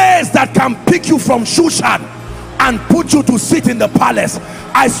 The grace that can pick you from Shushan and put you to sit in the palace.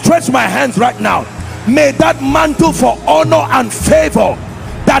 I stretch my hands right now. May that mantle for honor and favor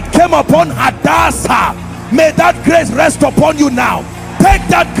that came upon Hadassah, may that grace rest upon you now. Take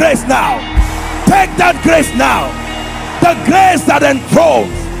that grace now. Take that grace now. The grace that enthrones.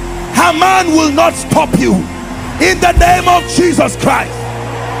 Haman will not stop you. In the name of Jesus Christ.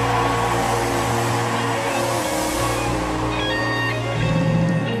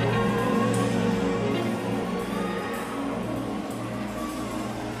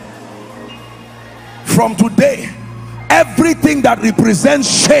 From today, everything that represents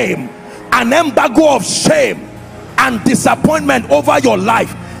shame, an embargo of shame and disappointment over your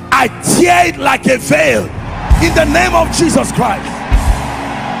life, I tear it like a veil in the name of Jesus Christ.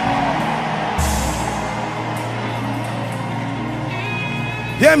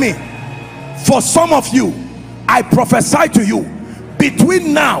 Hear me. For some of you, I prophesy to you,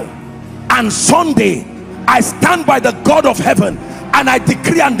 between now and Sunday, I stand by the God of heaven and I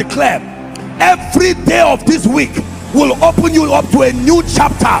decree and declare, every day of this week will open you up to a new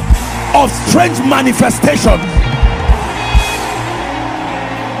chapter of strange manifestation.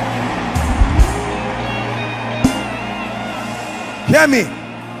 Hear me.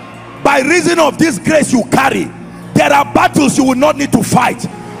 By reason of this grace you carry, there are battles you will not need to fight.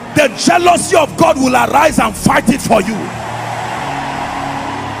 The jealousy of God will arise and fight it for you.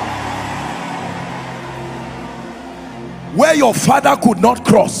 Where your father could not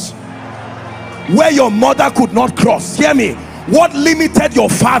cross, where your mother could not cross, hear me, what limited your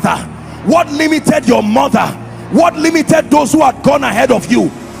father, what limited your mother, what limited those who had gone ahead of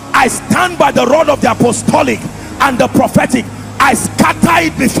you, I stand by the rod of the apostolic and the prophetic. I scatter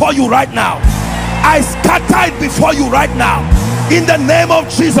it before you right now. I scatter it before you right now in the name of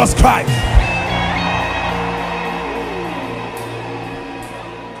Jesus Christ.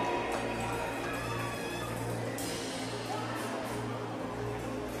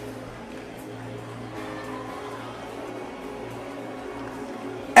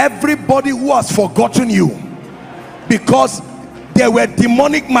 Everybody who has forgotten you because there were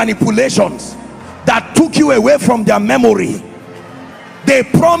demonic manipulations that took you away from their memory, they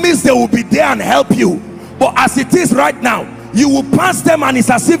promised they will be there and help you, but as it is right now, you will pass them and it's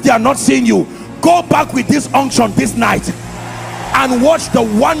as if they are not seeing you. Go back with this unction this night and watch the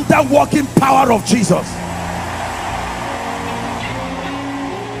wonder working power of Jesus.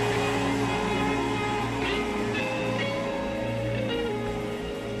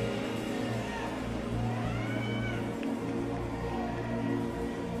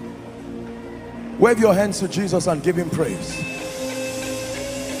 Wave your hands to Jesus and give him praise.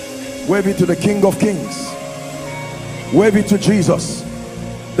 Wave it to the King of Kings. Wave it to Jesus,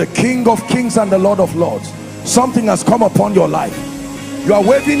 the King of Kings and the Lord of Lords. Something has come upon your life. You are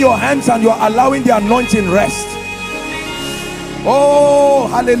waving your hands and you are allowing the anointing rest. Oh,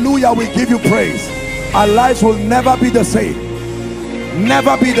 hallelujah, we give you praise. Our lives will never be the same.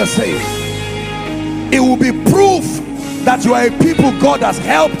 Never be the same. It will be proof that you are a people God has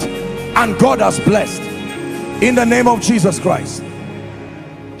helped and God has blessed. In the name of Jesus Christ.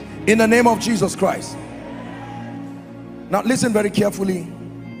 In the name of Jesus Christ. Now listen very carefully.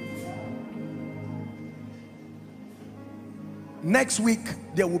 Next week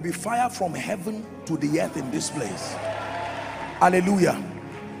there will be fire from heaven to the earth in this place. Hallelujah.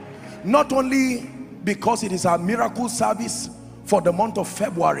 not only because it is our miracle service for the month of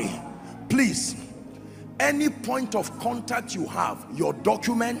February, please, any point of contact you have, your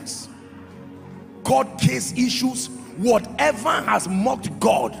documents, court case issues, whatever has mocked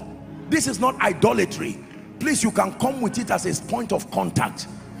God, this is not idolatry. Please, you can come with it as a point of contact,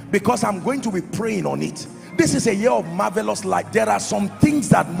 because I'm going to be praying on it. This is a year of marvelous light. There are some things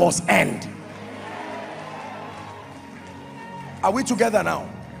that must end. Are we together now?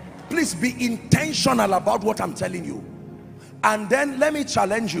 Please be intentional about what I'm telling you. And then let me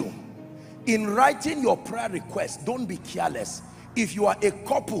challenge you. In writing your prayer request, don't be careless. If you are a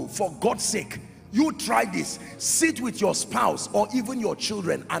couple, for God's sake, you try this. Sit with your spouse or even your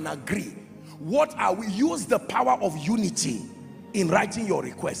children and agree. What are we? Use the power of unity in writing your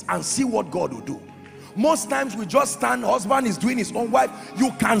request and see what God will do. Most times we just stand, husband is doing his own, wife.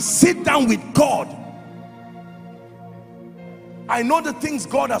 You can sit down with God. I know the things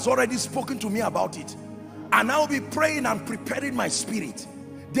God has already spoken to me about it, and I'll be praying and preparing my spirit.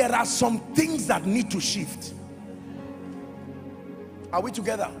 There are some things that need to shift. Are we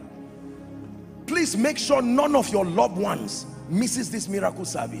together? Please make sure none of your loved ones misses this miracle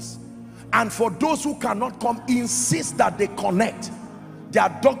service. And for those who cannot come, insist that they connect their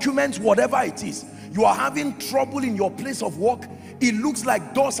documents, whatever it is. You are having trouble in your place of work, it looks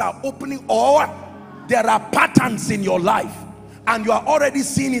like doors are opening, or there are patterns in your life and you are already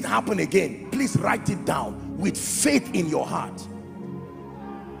seeing it happen again. Please write it down with faith in your heart.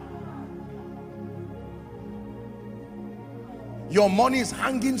 Your money is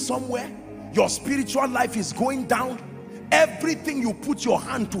hanging somewhere, your spiritual life is going down, everything you put your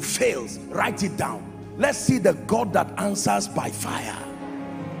hand to fails. Write it down. Let's see the God that answers by fire.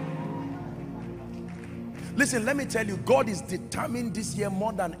 Listen, let me tell you, God is determined this year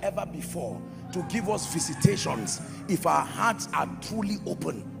more than ever before to give us visitations if our hearts are truly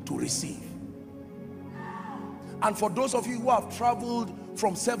open to receive. And for those of you who have traveled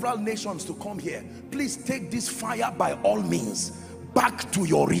from several nations to come here, please take this fire by all means back to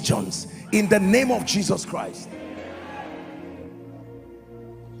your regions in the name of Jesus Christ.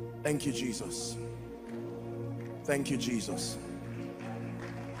 Thank you, Jesus. Thank you, Jesus.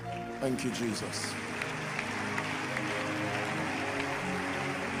 Thank you, Jesus.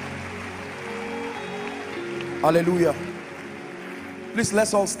 Hallelujah. Please,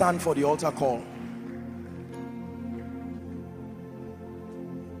 let's all stand for the altar call.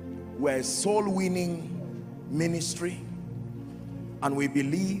 We're a soul-winning ministry, and we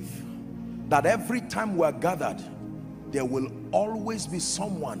believe that every time we're gathered, there will always be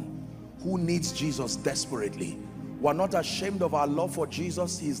someone who needs Jesus desperately. We're not ashamed of our love for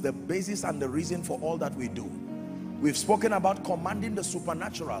Jesus. He is the basis and the reason for all that we do. We've spoken about commanding the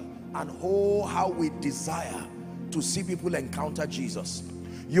supernatural, and oh, how we desire to see people encounter Jesus.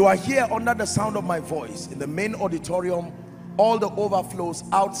 You are here under the sound of my voice in the main auditorium, all the overflows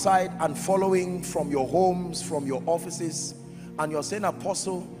outside and following from your homes, from your offices, and you're saying,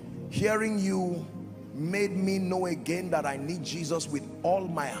 Apostle, hearing you made me know again that I need Jesus with all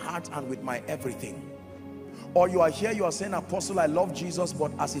my heart and with my everything. Or you are here, you are saying, Apostle, I love Jesus,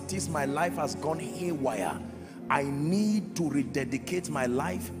 but as it is, my life has gone haywire. I need to rededicate my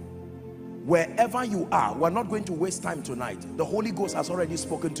life. Wherever you are, we're not going to waste time tonight. The Holy Ghost has already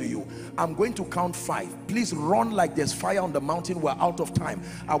spoken to you. I'm going to count 5. Please run like there's fire on the mountain. We're out of time.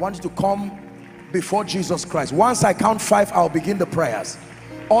 I want you to come before Jesus Christ. Once I count 5, I'll begin the prayers.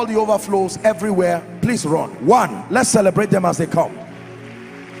 All the overflows everywhere, please run. 1, let's celebrate them as they come.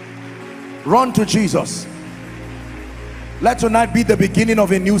 Run to Jesus. Let tonight be the beginning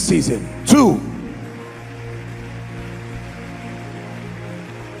of a new season. 2,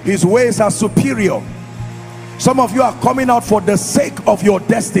 his ways are superior. Some of you are coming out for the sake of your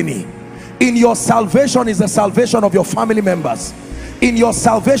destiny. In your salvation is the salvation of your family members. In your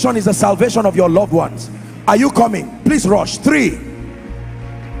salvation is the salvation of your loved ones. Are you coming? Please rush. 3,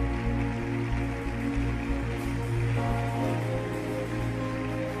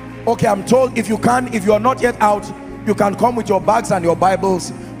 okay, I'm told if you are not yet out, you can come with your bags and your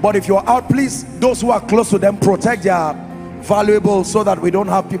Bibles. But if you're out, please, those who are close to them, protect their valuables so that we don't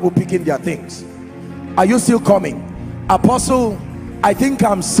have people picking their things. Are you still coming? Apostle, I think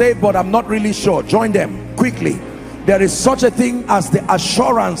I'm saved, but I'm not really sure. Join them quickly. There is such a thing as the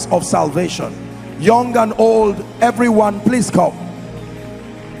assurance of salvation. Young and old, everyone, please come.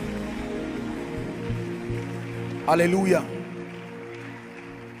 Hallelujah.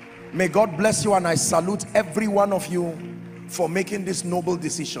 May God bless you, and I salute every one of you for making this noble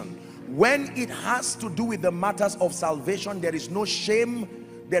decision. When it has to do with the matters of salvation, there is no shame,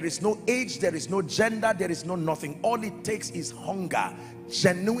 There is no age, there is no gender, there is no nothing. All it takes is hunger,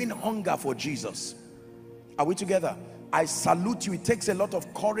 genuine hunger for Jesus. Are we together? I salute you. It takes a lot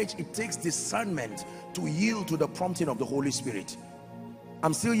of courage. It takes discernment to yield to the prompting of the Holy Spirit.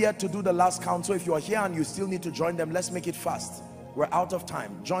 I'm still yet to do the last count, so if you are here and you still need to join them, let's make it fast. We're out of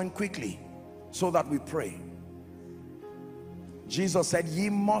time. Join quickly so that we pray. Jesus said, ye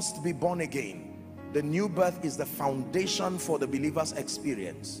must be born again. The new birth is the foundation for the believer's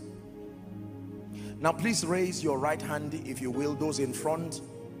experience. Now please raise your right hand, if you will. Those in front,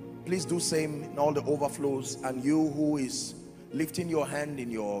 please do same in all the overflows. And you who is lifting your hand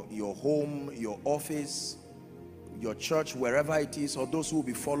in your home, your office, your church, wherever it is, or those who will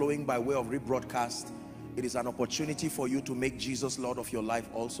be following by way of rebroadcast, it is an opportunity for you to make Jesus Lord of your life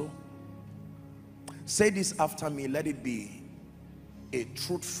also. Say this after me. Let it be a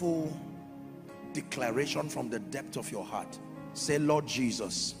truthful declaration from the depth of your heart. Say, Lord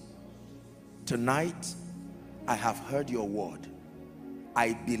Jesus, tonight I have heard your word.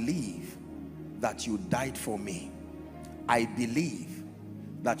 I believe that you died for me. I believe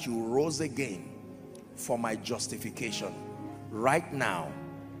that you rose again for my justification. Right now,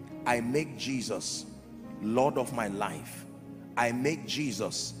 I make Jesus Lord of my life. I make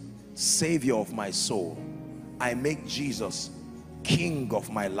Jesus Savior of my soul. I make Jesus King of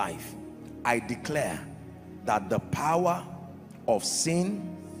my life. I declare that the power of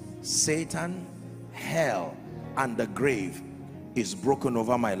sin, Satan, hell, and the grave is broken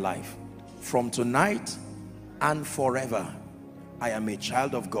over my life. From tonight and forever, I am a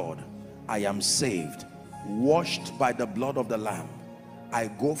child of God. I am saved, washed by the blood of the Lamb. I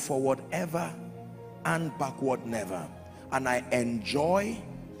go forward ever and backward never, and I enjoy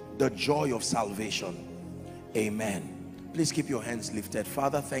the joy of salvation. Amen. Please keep your hands lifted.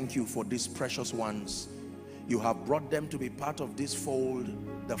 Father, thank you for these precious ones. You have brought them to be part of this fold,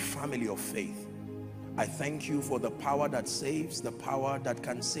 the family of faith. I thank you for the power that saves, the power that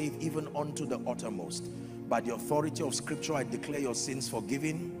can save even unto the uttermost. By the authority of Scripture, I declare your sins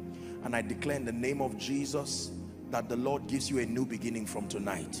forgiven, and I declare in the name of Jesus that the Lord gives you a new beginning from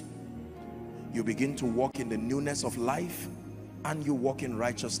tonight. You begin to walk in the newness of life, and you walk in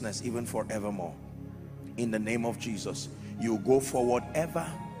righteousness even forevermore. In the name of Jesus, you go forward ever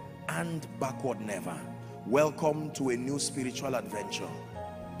and backward never. Welcome to a new spiritual adventure.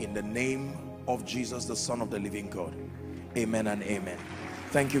 In the name of Jesus, the Son of the living God. Amen and amen.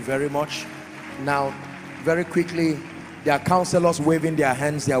 Thank you very much. Now, very quickly, there are counselors waving their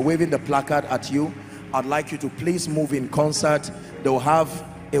hands. They are waving the placard at you. I'd like you to please move in concert. They'll have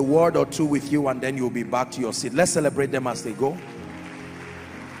a word or two with you, and then you'll be back to your seat. Let's celebrate them as they go.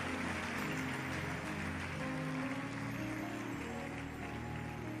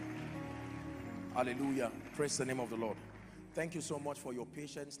 Hallelujah. Praise the name of the Lord. Thank you so much for your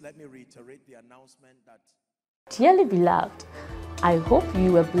patience. Let me reiterate the announcement that... Dearly beloved, I hope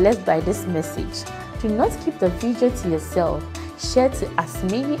you were blessed by this message. Do not keep the video to yourself. Share to as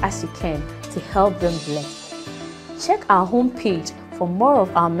many as you can to help them bless. Check our homepage for more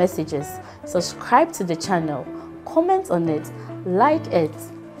of our messages. Subscribe to the channel, comment on it, like it.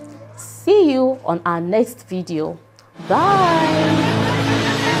 See you on our next video. Bye.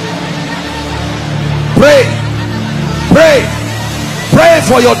 Pray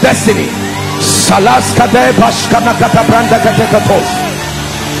for your destiny.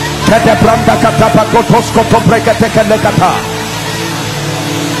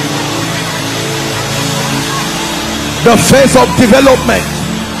 The phase of development.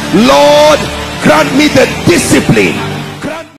 Lord, grant me the discipline